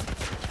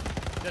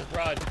 Just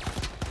run.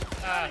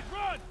 Ah.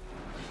 Run!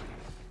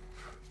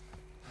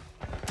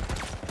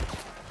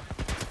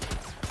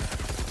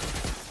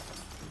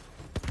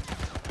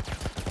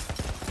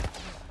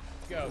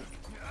 Go.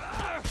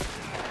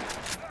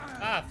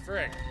 Ah,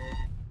 frick.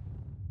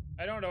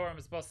 I don't know where I'm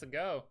supposed to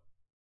go.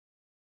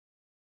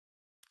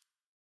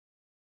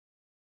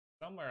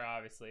 Somewhere,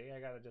 obviously. I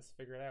gotta just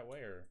figure it out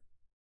where.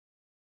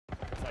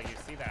 It's like you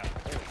see that.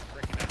 Holy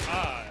frickin'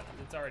 ah!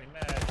 It's already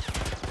mad.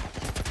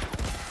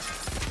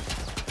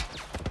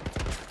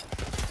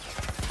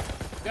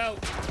 Go!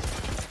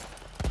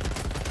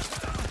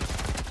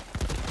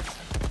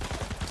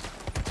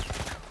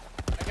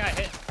 I got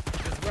hit.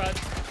 Just run.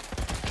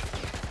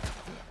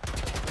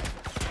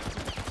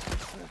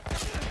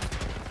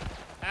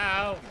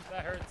 Ow!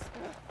 That hurts.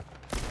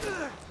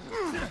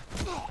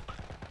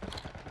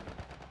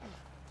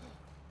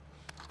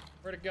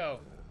 Where'd it go?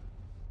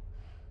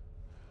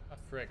 Oh,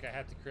 frick. I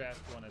have to craft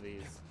one of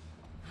these.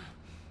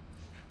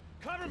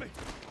 Cover me!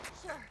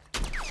 Sure.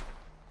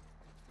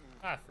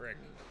 Ah, frick.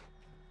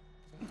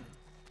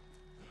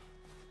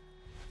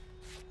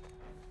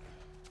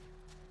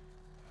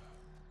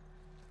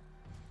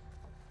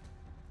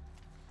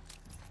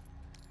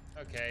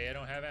 Okay, I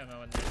don't have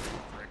ammo in this.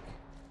 Frick.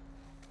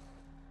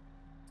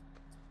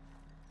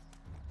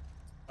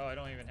 Oh, I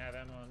don't even have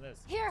ammo in this.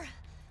 Here.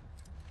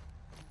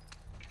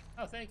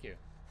 Oh, thank you.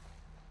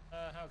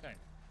 How kind.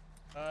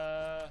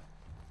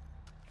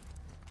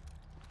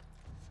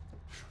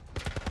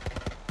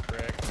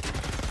 Frick.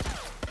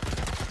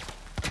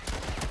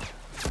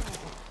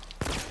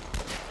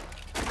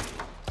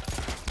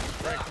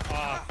 Frick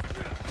off.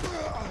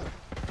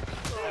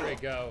 There we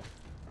go.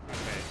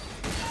 Okay.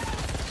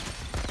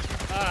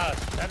 Ah,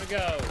 time to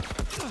go.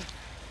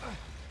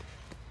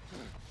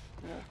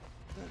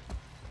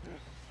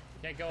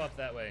 Can't go up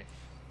that way.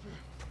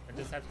 I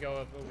just have to go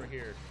up over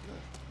here.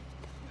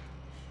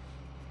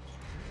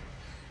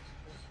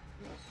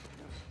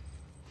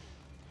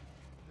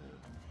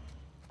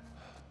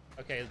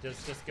 Okay,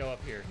 just go up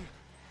here.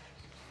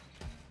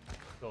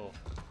 Cool.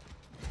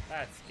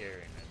 That's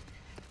scary, man.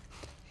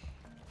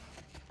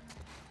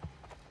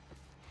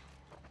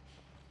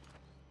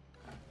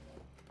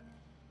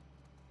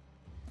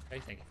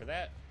 Okay, thank you for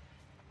that.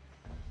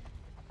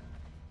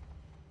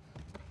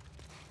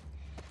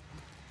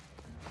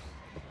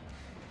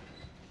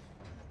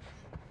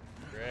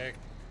 Rick.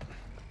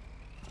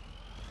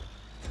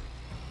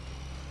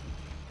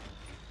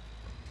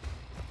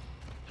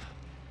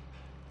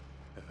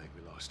 I think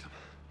we lost him.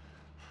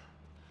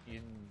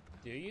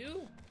 Do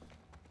you?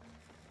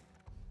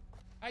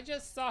 I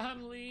just saw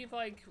him leave,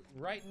 like,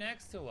 right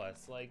next to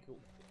us. Like,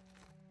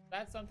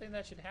 that's something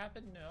that should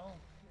happen? No.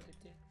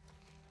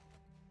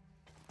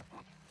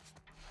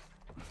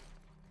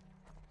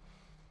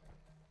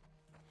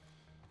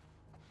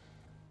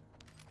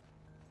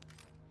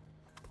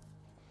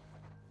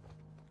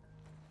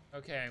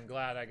 Okay, I'm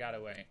glad I got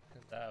away.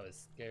 Because that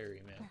was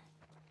scary, man.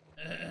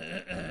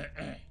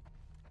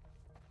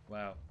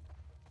 Wow.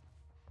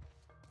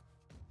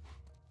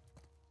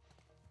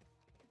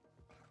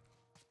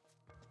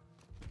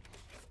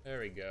 There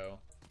we go.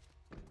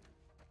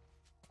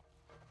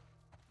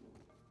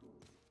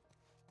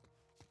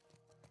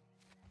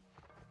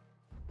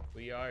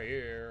 We are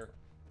here.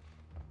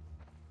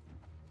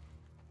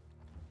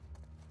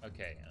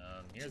 Okay,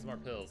 here's more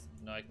pills.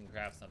 Now I can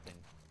craft something.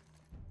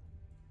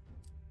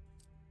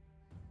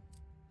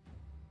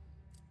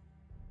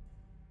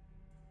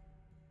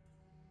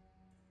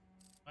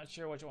 Not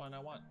sure which one I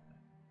want.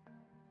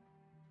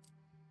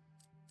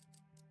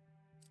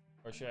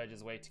 Or should I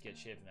just wait to get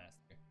Shiv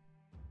Master?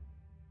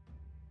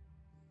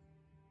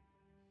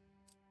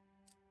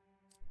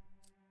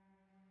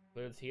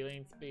 Includes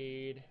healing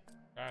speed,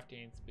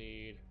 crafting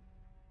speed,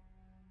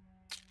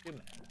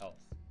 human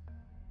health.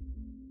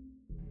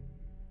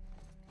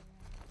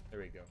 There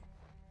we go.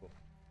 Cool.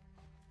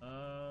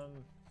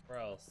 Where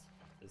else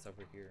is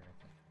over here?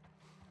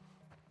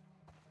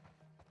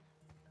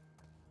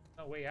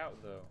 No way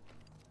out though.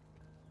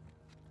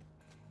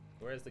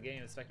 Where's the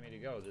game expecting me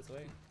to go? This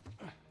way?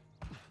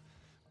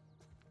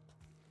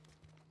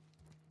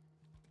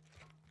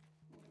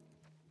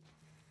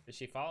 If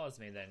she follows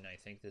me, then I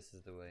think this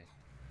is the way.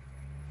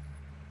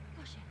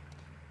 Oh shit.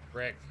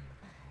 Rick.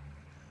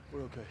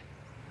 We're okay.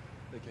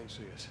 They can't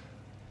see us.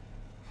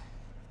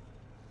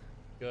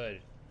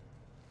 Good.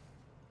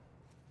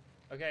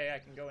 Okay, I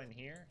can go in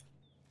here.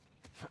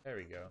 There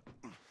we go.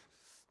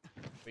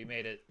 We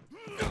made it.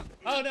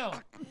 Oh no!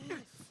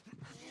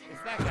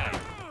 It's that guy.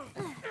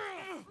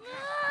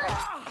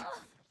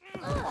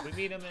 We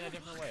meet him in a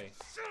different way.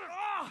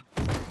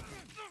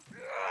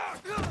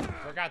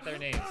 Forgot their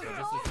names, so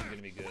this isn't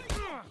gonna be good.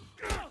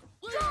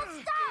 Don't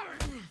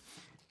stop!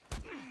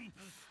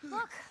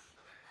 Look.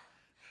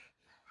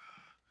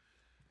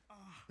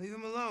 Leave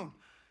him alone.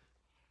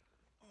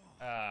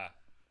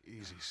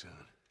 Easy, son.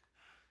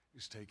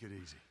 Just take it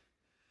easy.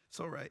 It's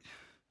all right.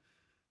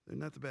 They're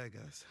not the bad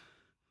guys.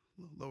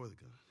 Lower the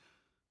gun.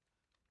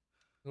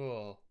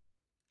 Cool.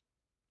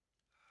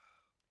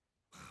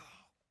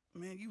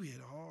 Man, you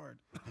hit hard.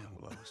 Yeah,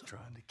 well, I was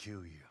trying to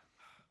kill you.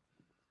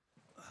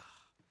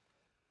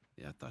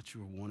 Yeah, I thought you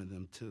were one of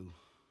them too.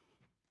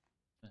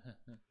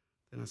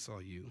 Then I saw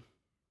you.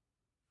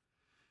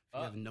 If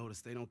you haven't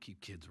noticed, they don't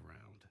keep kids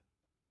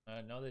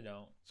around. No, they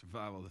don't.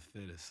 Survival of the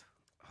fittest.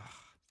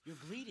 You're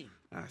bleeding.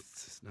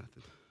 It's just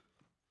nothing.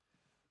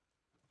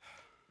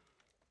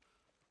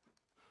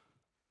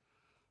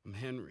 I'm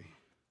Henry.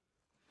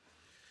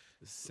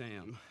 This is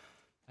Sam.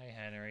 Hi,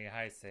 Henry.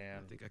 Hi,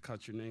 Sam. I think I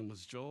caught your name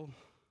was Joel.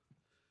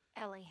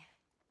 Ellie.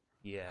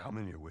 Yeah. How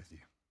many are with you?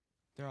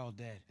 They're all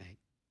dead. Hey,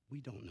 we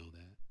don't know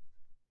that.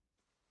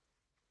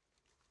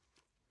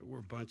 There were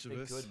a bunch of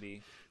They us. could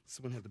be.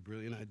 Someone had the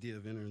brilliant idea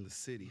of entering the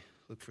city,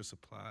 look for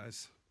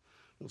supplies.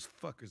 Those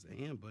fuckers,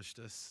 they ambushed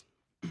us,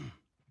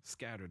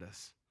 scattered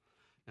us.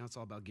 Now it's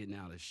all about getting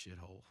out of this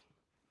shithole.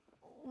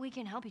 We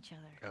can help each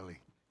other. Ellie.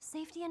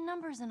 Safety in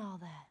numbers and all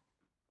that.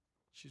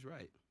 She's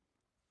right.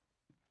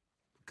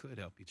 We could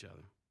help each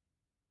other.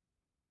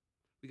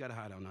 We got a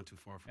hideout not too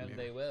far from And here.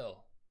 they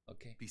will.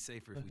 Okay. Be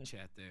safer if we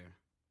chat there.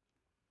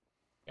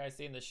 You guys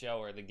seen the show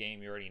or the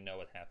game, you already know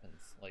what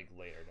happens, like,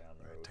 later down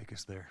the All right, road. take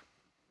us there.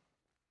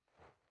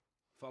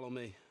 Follow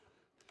me.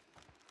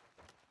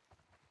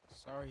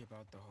 Sorry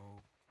about the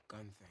whole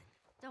gun thing.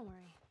 Don't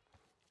worry.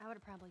 I would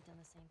have probably done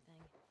the same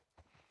thing.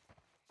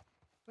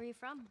 Where are you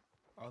from?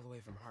 All the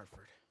way from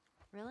Hartford.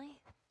 Really?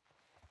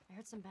 I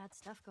heard some bad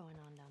stuff going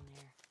on down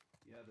there.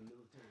 Yeah, the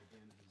military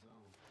abandoned the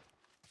zone.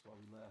 That's why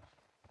we left.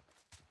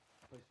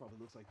 The place probably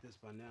looks like this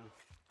by now.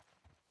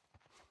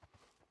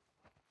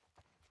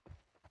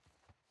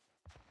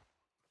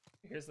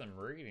 Here's some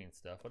reading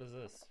stuff. What is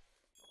this?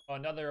 Oh,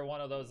 another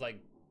one of those, like,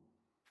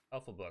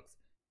 alpha books.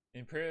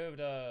 Improved,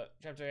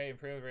 Chapter 8,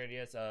 improved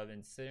radius of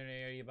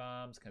incendiary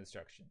bombs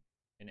construction.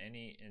 In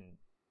any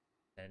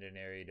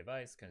incendiary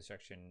device,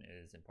 construction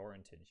is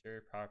important to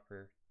ensure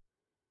proper...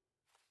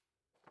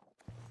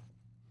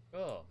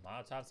 Oh,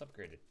 Molotovs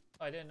upgraded.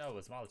 Oh, I didn't know it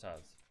was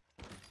Molotovs.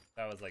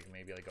 That was, like,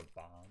 maybe, like, a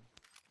bomb.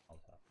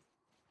 Molotov.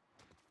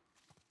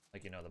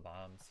 Like, you know, the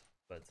bombs,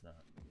 but it's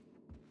not.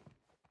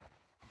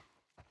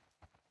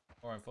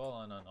 Or I'm full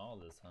on all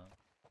this, huh?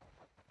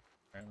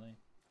 Apparently.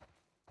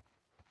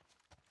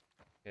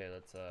 Okay,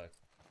 let's,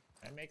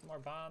 can I make more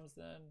bombs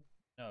then?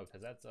 No,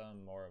 because that's,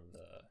 more of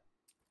the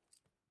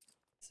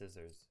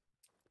scissors.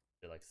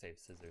 To, like, save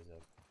scissors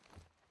up.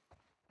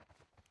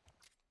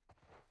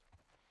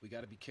 We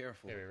gotta be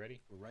careful. Okay, we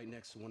ready? We're right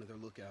next to one of their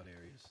lookout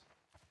areas.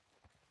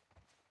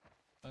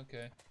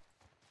 Okay.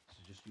 This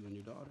is just you and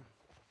your daughter?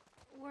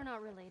 We're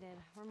not related.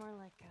 We're more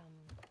like,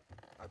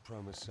 I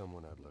promised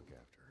someone I'd look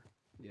after her.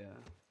 Yeah,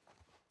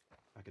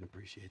 I can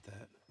appreciate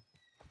that.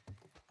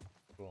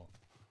 Cool.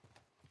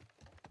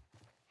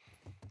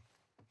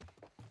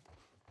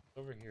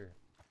 Over here.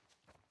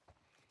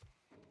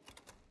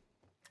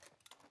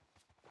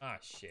 Ah,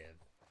 Shiv.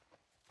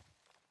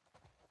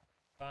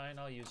 Fine,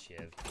 I'll use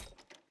Shiv.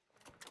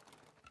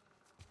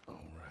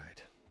 All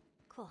right.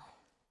 Cool.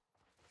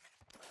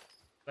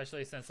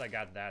 Especially since I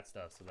got that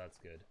stuff, so that's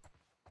good.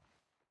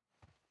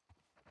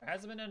 There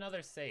hasn't been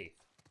another safe,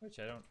 which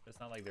I don't, it's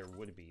not like there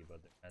would be,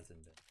 but there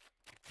hasn't been.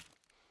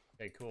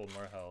 Okay, cool,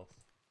 more health.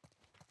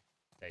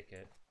 Take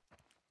it.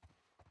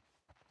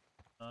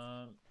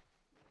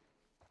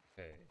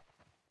 Okay.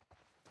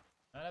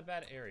 Not a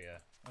bad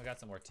area. I got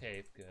some more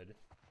tape, good.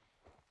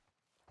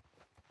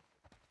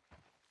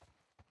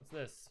 What's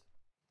this?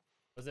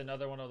 Was it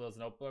another one of those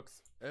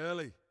notebooks?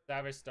 Ellie,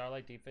 Savage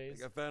Starlight Deep I Phase?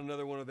 think I found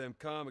another one of them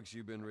comics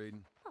you've been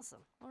reading.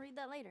 Awesome. I'll read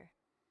that later.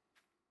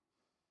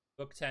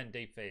 Book 10,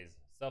 Deep Phase.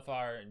 So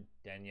far,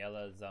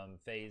 Daniela's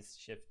phase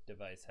shift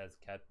device has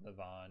kept the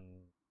Von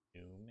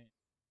Neumann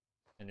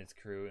and its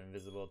crew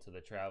invisible to the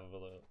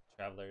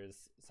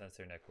traveler's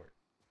sensor network.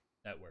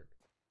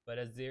 But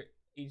as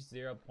each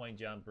 0-point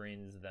jump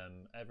brings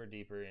them ever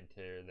deeper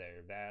into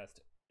their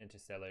vast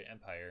interstellar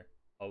empire,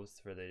 hopes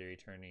for the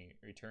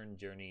return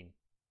journey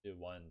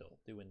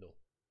dwindle.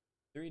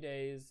 3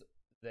 days,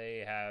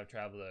 they have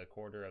traveled a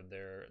quarter of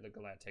the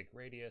galactic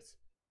radius,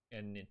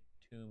 and in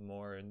 2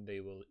 more, and they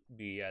will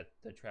be at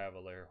the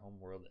traveler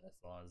homeworld as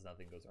long as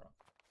nothing goes wrong.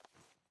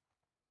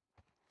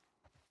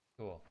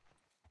 Cool.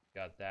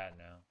 Got that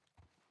now.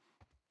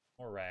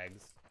 More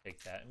rags.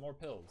 Take that. And more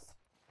pills.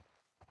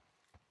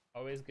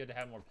 Always good to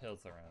have more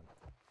pills around.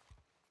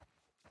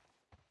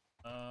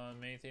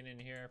 Anything in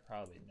here?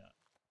 Probably not.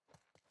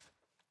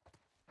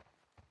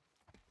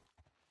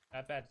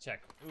 Not bad to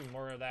check. Ooh,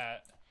 more of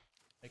that.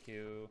 Thank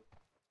you.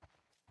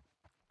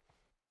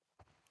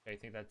 Okay, I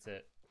think that's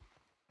it.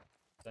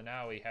 So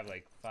now we have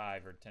like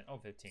 5 or 10. Oh,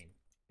 15.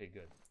 Okay,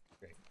 good.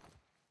 Great.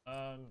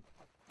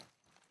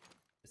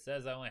 It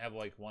says I only have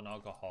like 1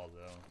 alcohol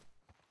though.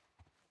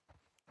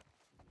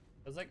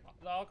 Does like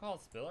the alcohol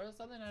spill or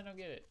something? I don't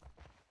get it.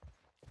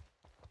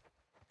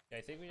 Yeah,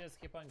 I think we just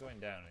keep on going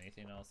down.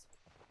 Anything else?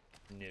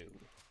 No.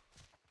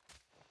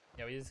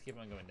 Yeah, we just keep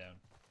on going down.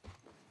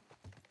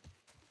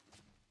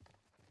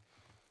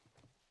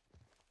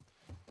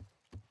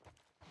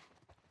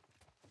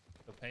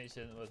 So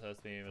patient with us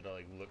being able to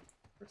like look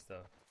for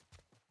stuff,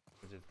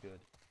 which is good.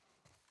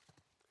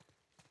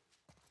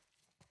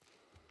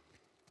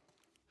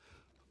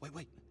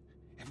 Wait.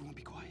 Everyone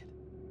be quiet.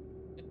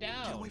 Get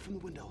down! Get away from the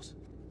windows.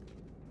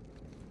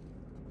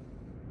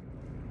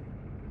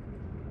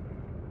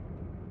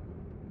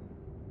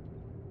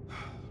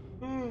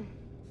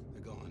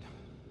 They're gone.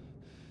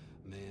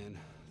 Man,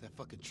 that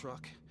fucking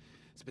truck.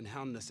 It's been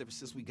hounding us ever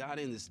since we got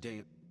in this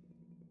damn...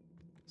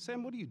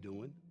 Sam, what are you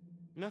doing?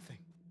 Nothing.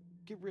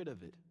 Get rid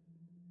of it.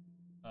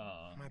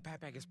 My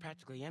backpack is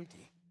practically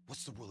empty.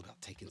 What's the rule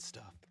about taking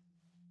stuff?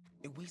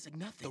 It weighs like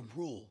nothing. The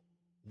rule.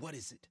 What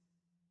is it?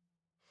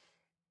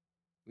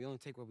 We only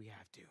take what we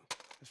have to.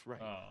 That's right.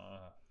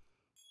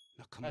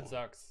 Now come that on.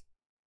 sucks.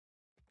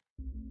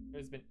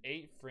 There's been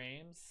 8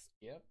 frames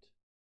skipped.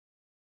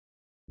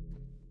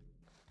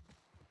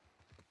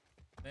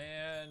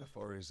 Man. How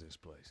far is this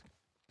place?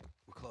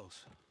 We're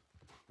close.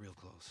 Real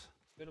close.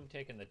 Could have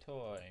taken the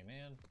toy,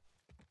 man.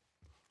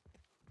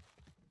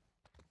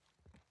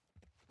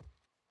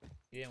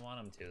 He didn't want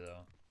him to,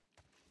 though.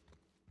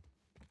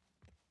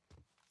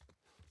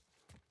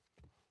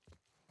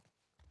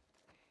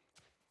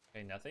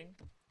 Okay, nothing?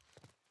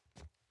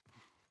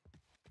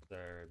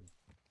 They're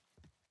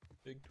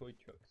big toy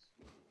trucks.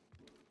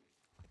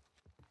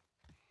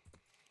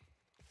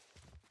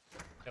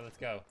 Okay, let's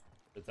go.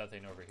 There's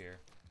nothing over here.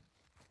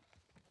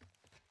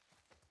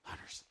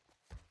 Hunters.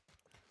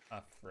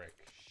 Ah,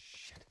 frick.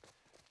 Shit.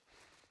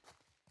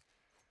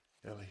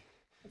 Ellie,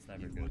 That's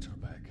never you good. watch her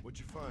back. What'd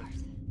you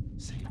find?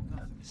 Sam,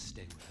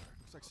 stay with her.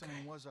 Looks like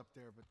someone was up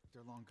there, but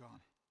they're long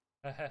gone.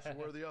 So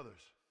where are the others?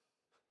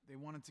 They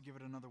wanted to give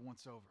it another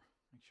once over.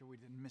 Make sure we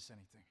didn't miss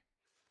anything.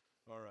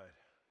 All right.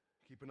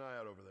 Keep an eye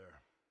out over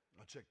there.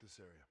 I'll check this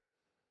area.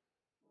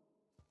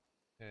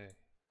 Okay.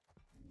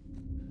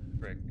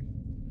 Frick.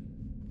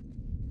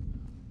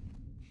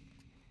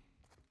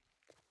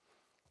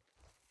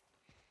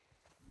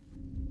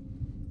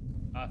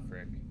 Ah,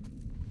 frick.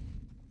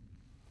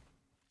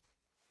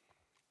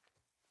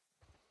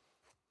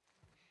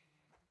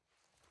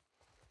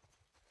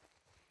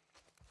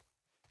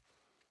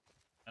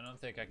 I don't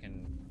think I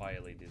can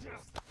quietly do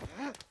this.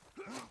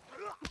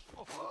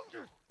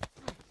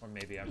 Or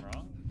maybe I'm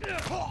wrong?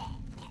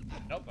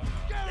 Nope, I'm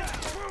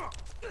wrong.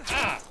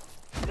 Ah!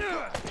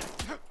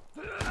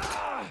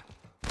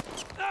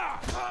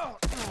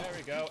 There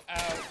we go.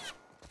 Out.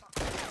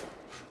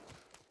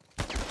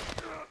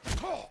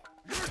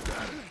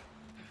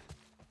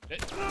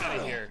 Get out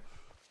of here.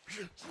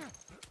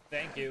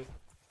 Thank you.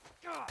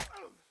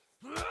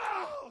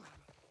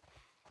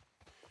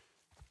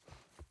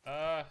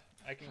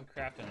 I can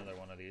craft another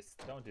one of these.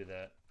 Don't do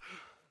that.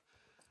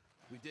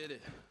 We did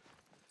it.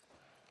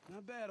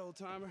 Not bad, old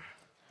timer.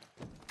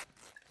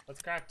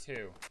 Let's crack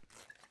 2.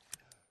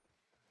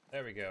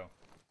 There we go.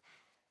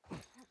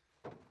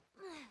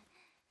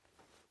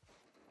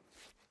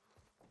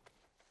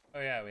 Oh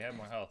yeah, we have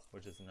more health,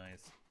 which is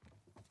nice.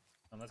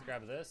 Let's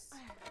grab this.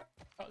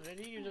 Oh,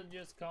 did you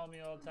just call me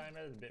all the time?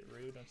 That is a bit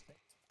rude, don't you think?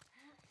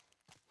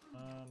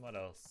 What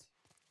else?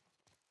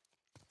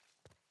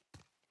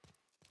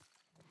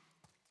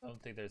 I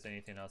don't think there's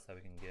anything else that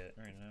we can get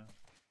right now.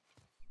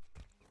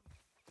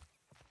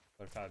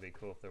 Would probably be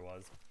cool if there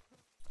was.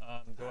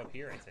 Go up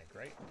here, I think,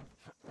 right?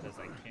 Because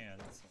I can.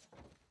 So.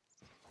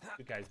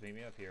 You guys beat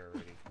me up here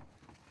already.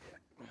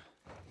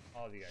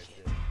 All of you guys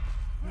did.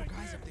 More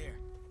guys up there.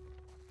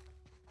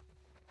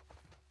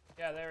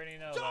 Yeah, they already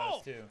know about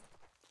us too.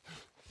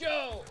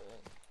 Go!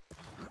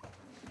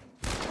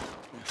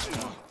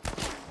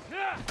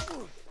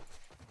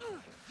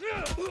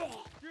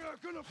 You're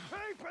gonna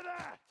pay for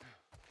that!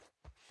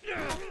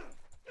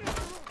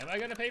 Am I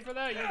gonna pay for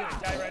that? You're gonna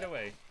die right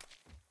away.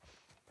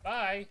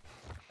 Bye.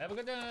 Have a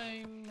good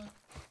time.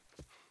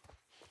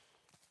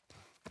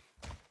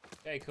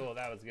 Okay, cool.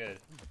 That was good.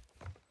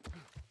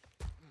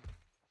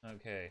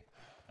 Okay,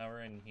 now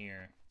we're in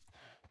here.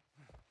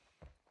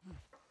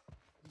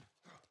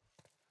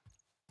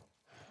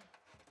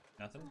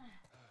 Nothing?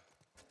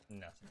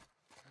 Nothing.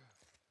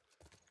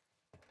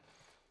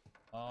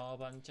 All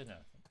bunch of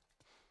nothing.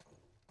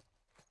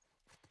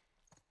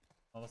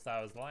 Almost thought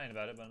I was lying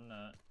about it, but I'm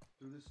not.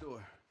 Through this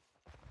door.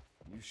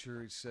 You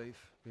sure it's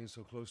safe being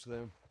so close to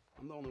them?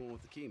 I'm the only one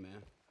with the key,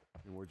 man.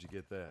 And where'd you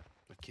get that?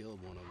 I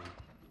killed one of them.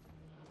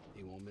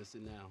 He won't miss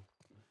it now.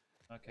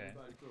 Okay.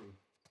 Everybody through.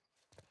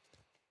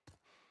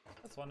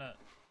 Let's wanna.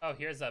 Oh,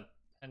 here's a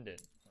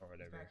pendant or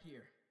whatever. Back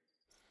here.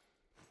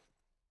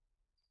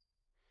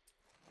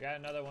 Got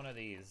another one of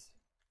these.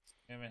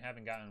 I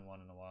haven't gotten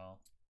one in a while.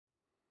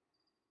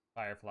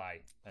 Firefly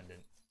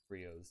pendant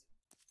Rios.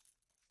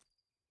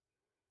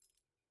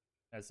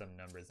 Has some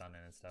numbers on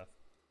it and stuff.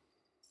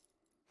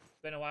 It's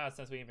been a while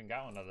since we even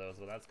got one of those,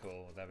 but that's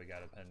cool that we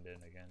got a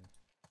pendant again.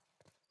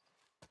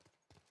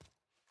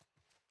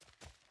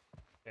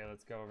 Okay,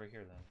 let's go over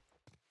here then.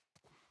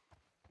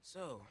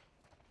 So,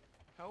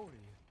 how old are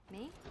you?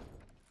 Me?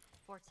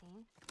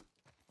 14.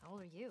 How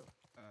old are you?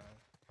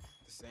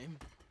 The same?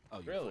 Oh,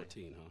 you're Really?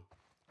 14, huh?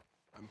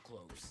 I'm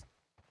close.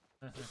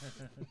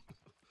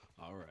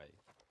 All right.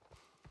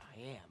 I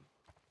am.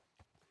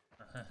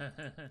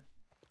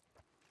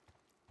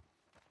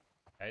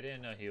 I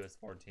didn't know he was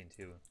 14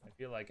 too. I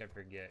feel like I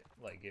forget,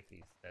 like, if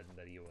he said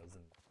that he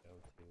wasn't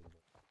too.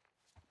 But...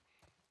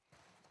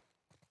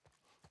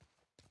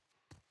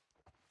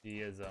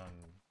 He is a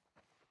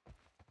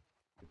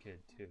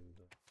kid too.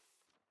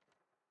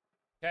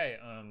 Okay,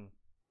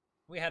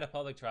 we had a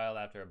public trial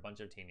after a bunch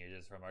of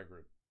teenagers from our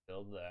group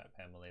killed the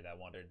family that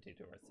wandered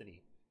into our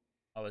city.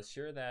 I was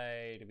sure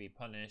they'd be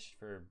punished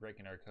for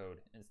breaking our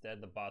code.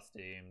 Instead, the boss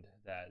deemed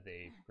that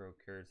they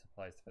procured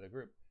supplies for the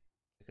group.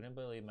 I couldn't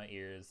believe my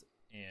ears,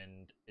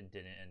 and it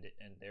didn't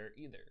end there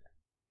either.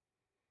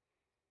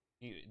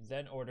 He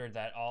then ordered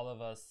that all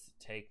of us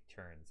take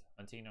turns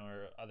hunting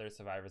or other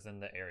survivors in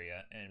the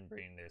area and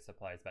bringing their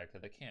supplies back to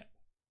the camp.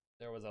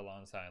 There was a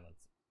long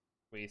silence.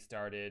 We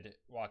started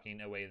walking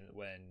away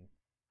when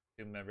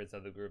 2 members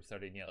of the group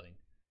started yelling,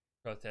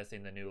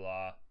 protesting the new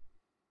law,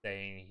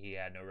 saying he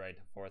had no right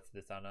to force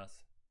this on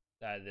us,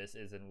 that this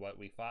isn't what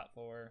we fought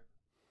for.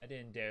 I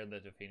didn't dare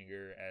lift a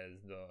finger,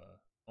 as the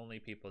only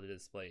people to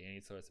display any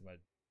sort of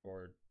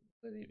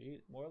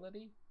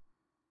morality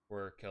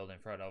were killed in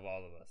front of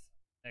all of us.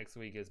 Next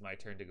week is my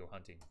turn to go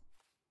hunting.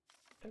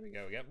 There we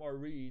go, we got more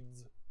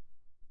reeds.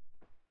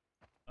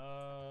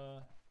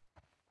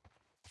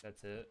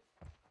 That's it.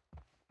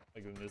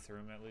 Like in this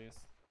room at least.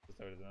 Because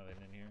there's nothing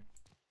in here.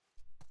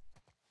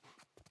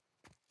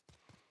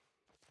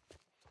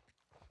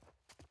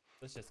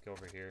 Let's just go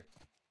over here.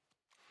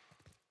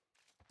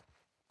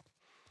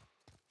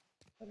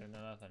 I didn't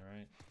know nothing,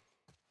 right?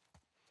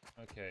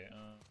 Okay,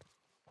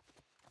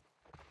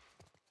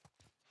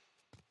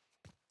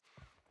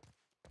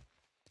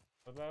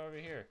 what about over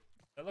here?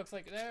 That looks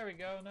like, there we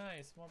go,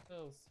 nice, more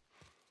pills.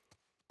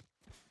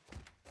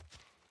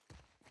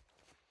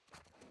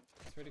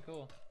 That's pretty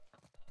cool.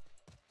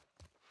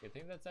 You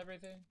think that's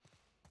everything?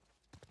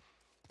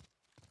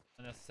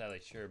 Not necessarily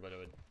sure, but it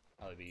would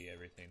probably be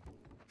everything.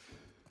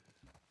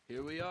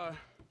 Here we are.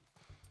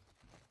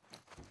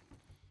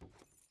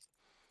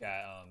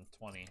 Yeah,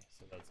 20,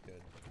 so that's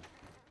good.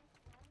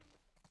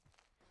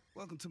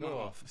 Welcome to my Cool.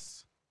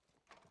 office.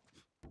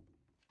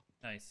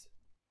 Nice.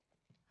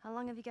 How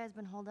long have you guys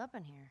been holed up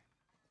in here?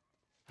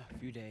 A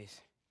few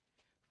days.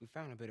 We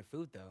found a bit of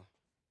food, though.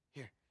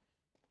 Here.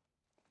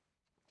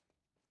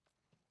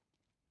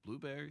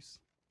 Blueberries.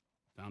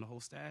 Found a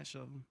whole stash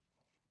of them.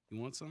 You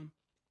want some?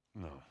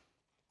 No.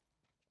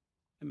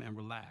 Hey, man,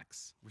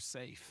 relax. We're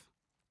safe.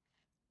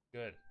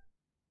 Good.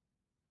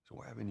 So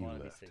why haven't you Wanna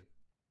be left? safe.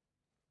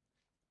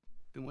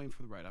 Been waiting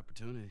for the right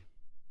opportunity.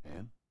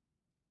 And?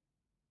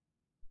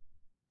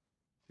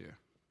 Here.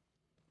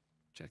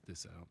 Check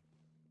this out.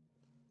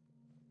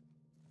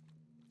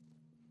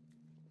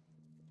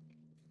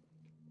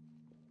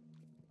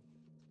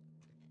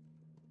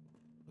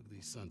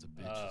 These sons of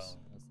Oh, bitches.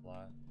 that's a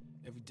lot.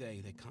 Every day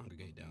they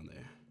congregate down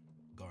there,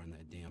 guarding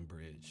that damn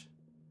bridge.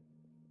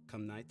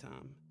 Come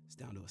nighttime, it's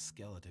down to a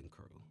skeleton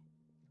crew.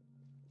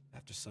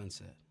 After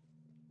sunset,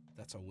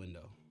 that's our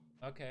window.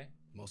 Okay.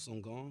 Most of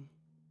them gone,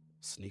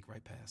 sneak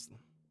right past them.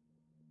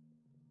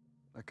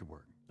 That could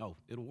work. Oh,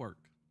 it'll work.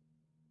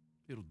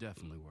 It'll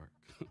definitely work.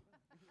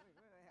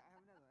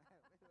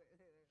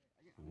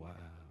 Wow.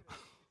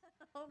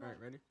 Oh All right,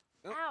 ready?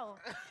 Ow.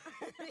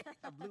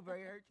 A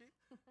blueberry hurt you?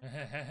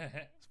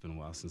 It's been a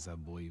while since that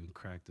boy even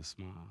cracked a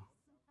smile.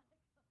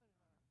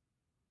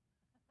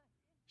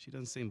 She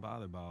doesn't seem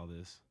bothered by all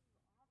this.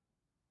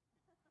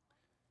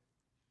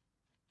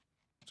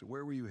 So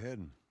where were you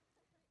heading?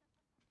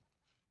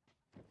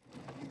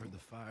 Heard the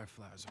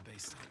Fireflies are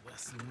based out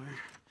west somewhere.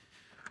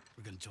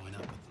 We're gonna join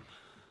up with them.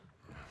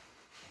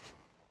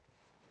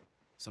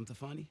 Something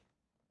funny?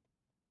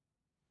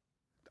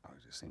 Oh,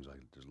 it just seems like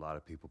there's a lot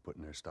of people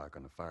putting their stock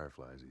on the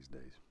Fireflies these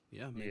days.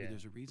 Yeah, maybe Yeah.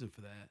 there's a reason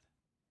for that.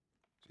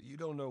 So you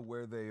don't know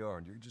where they are,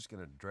 and you're just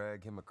gonna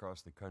drag him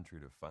across the country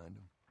to find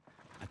them?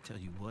 I tell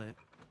you what,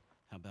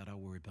 how about I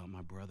worry about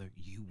my brother,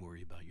 you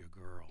worry about your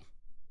girl.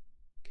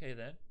 Okay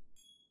then.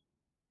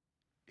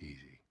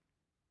 Easy.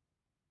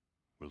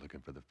 We're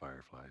looking for the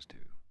Fireflies, too.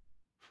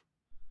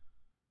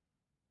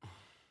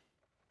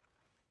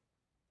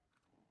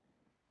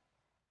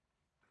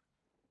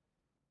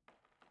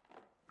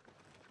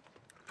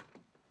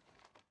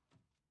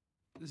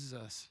 This is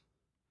us.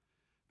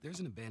 There's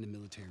an abandoned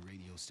military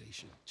radio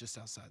station just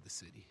outside the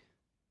city.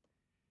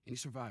 Any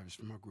survivors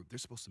from our group, they're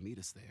supposed to meet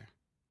us there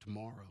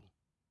tomorrow.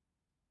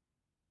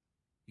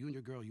 You and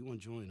your girl, you want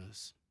to join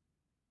us?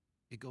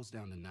 It goes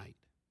down tonight.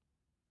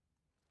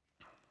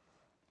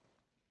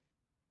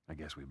 I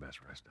guess we best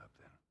rest up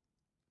then.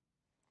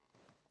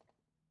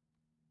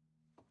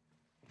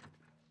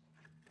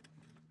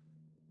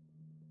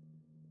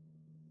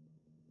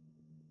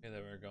 Okay,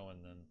 then we're going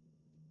then.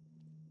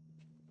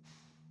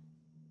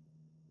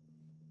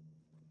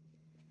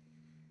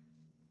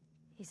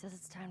 He says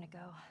it's time to go.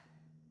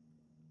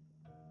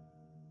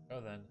 Go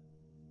then.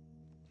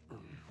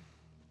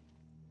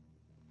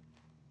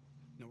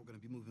 No, we're gonna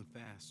be moving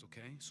fast,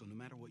 okay? So no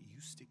matter what, you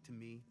stick to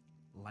me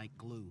like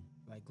glue.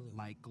 Like glue.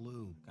 Like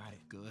glue. Got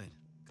it. Good,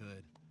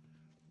 good.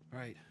 All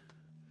right,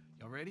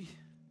 y'all ready?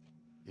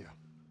 Yeah.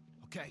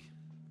 Okay.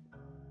 All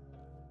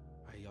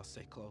right, y'all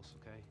stay close,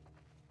 okay?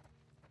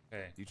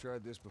 Okay. You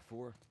tried this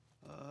before?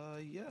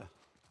 Yeah.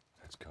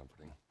 That's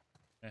comforting.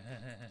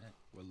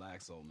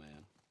 Relax, old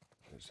man.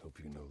 I just hope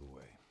you know the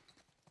way.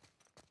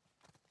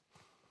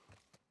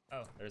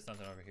 Oh, there's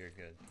something over here.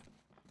 Good.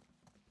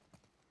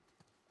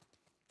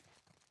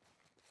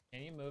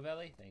 Can you move,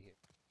 Ellie? Thank you.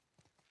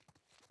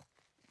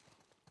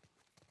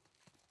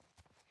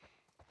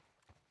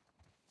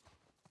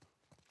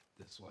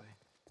 This way.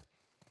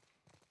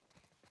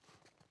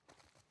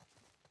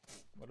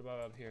 What about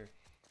up here?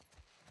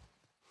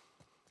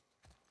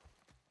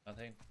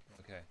 Nothing?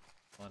 Okay.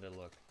 Wanted to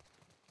look.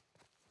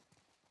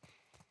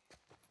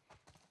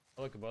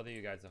 Oh, look, both of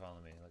you guys are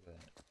following me. Look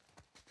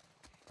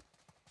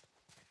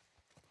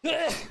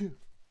at that.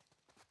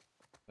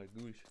 My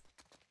goosh.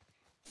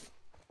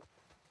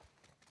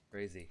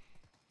 Crazy.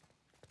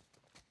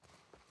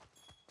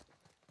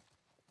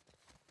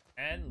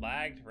 And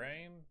lagged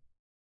frame?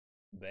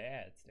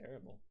 Bad. It's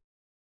terrible.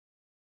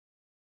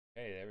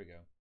 Hey, there we go.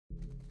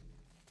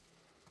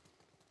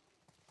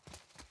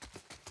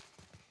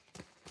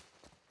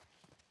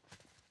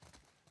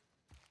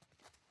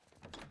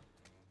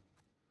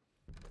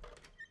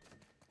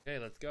 Okay,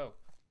 let's go.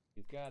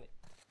 You've got it.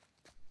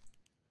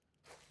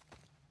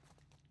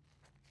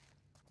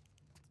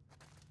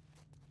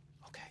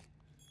 Okay.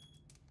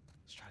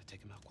 Let's try to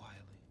take him out quietly.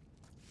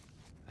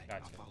 Hey,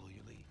 Gotcha. I'll follow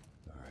your lead.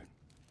 All right.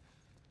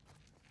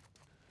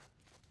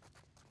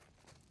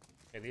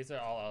 Okay, these are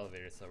all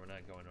elevators, so we're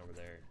not going over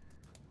there.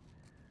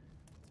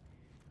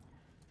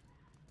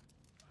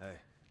 Hey,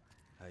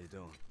 how you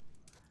doing?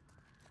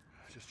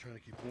 Just trying to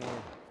keep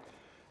warm.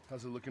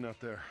 How's it looking out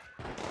there?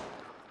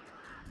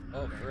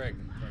 Oh, frick.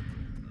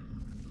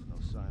 No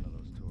sign of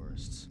those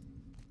tourists.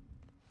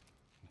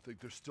 You think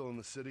they're still in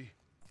the city?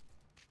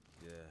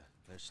 Yeah,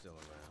 they're still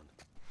around.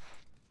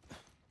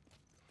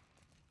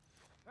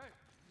 Hey,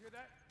 you hear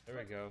that? There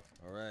we go.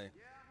 All right,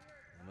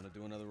 I'm gonna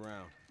do another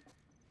round.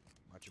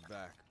 Watch your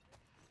back.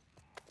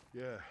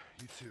 Yeah,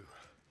 you too.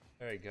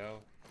 There we go.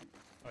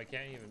 Oh, I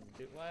can't even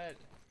do what?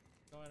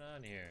 What's going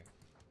on here?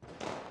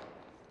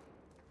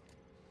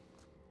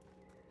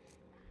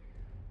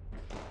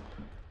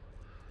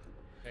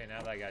 Okay,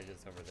 now that guy's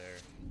just over there.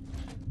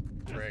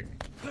 Frick.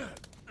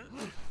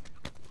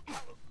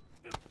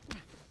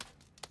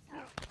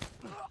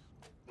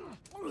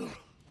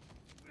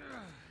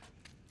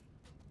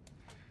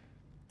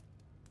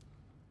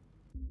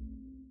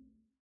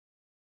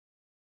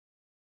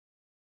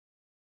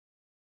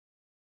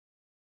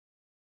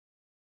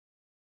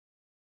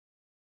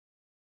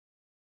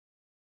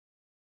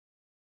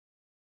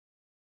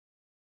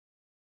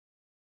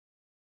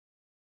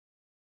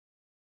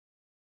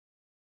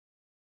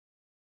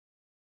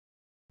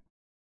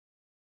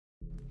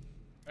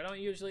 I don't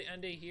usually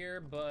end it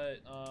here, but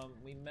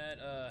we met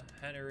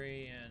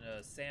Henry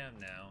and Sam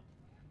now,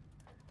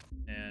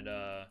 and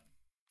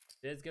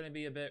it's gonna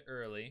be a bit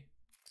early.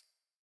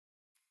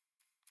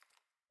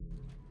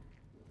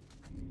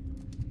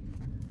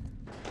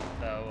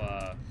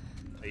 So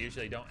I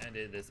usually don't end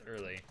it this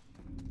early.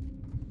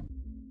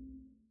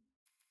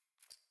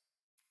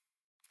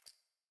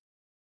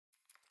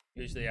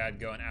 Usually I'd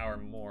go an hour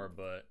more,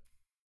 but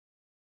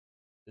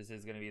this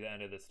is gonna be the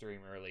end of the stream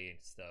early,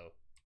 so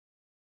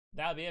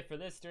that'll be it for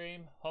this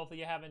stream. Hopefully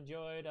you have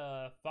enjoyed.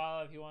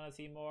 Follow if you want to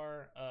see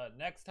more.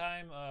 Next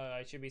time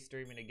I should be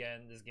streaming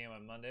again this game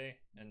on Monday,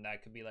 and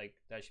that could be like,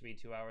 that should be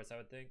 2 hours, I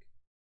would think.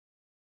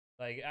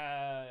 Like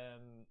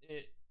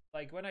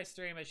when I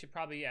stream, it should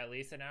probably be at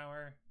least an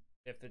hour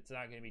if it's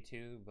not gonna be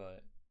 2,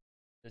 but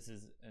this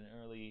is an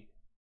early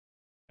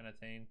kind of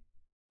thing.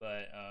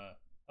 But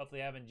hopefully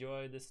you have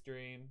enjoyed the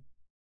stream.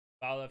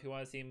 Follow if you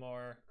want to see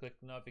more. Click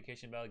the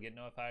notification bell, get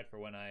notified for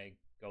when I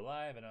go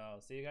live, and I'll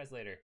see you guys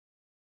later.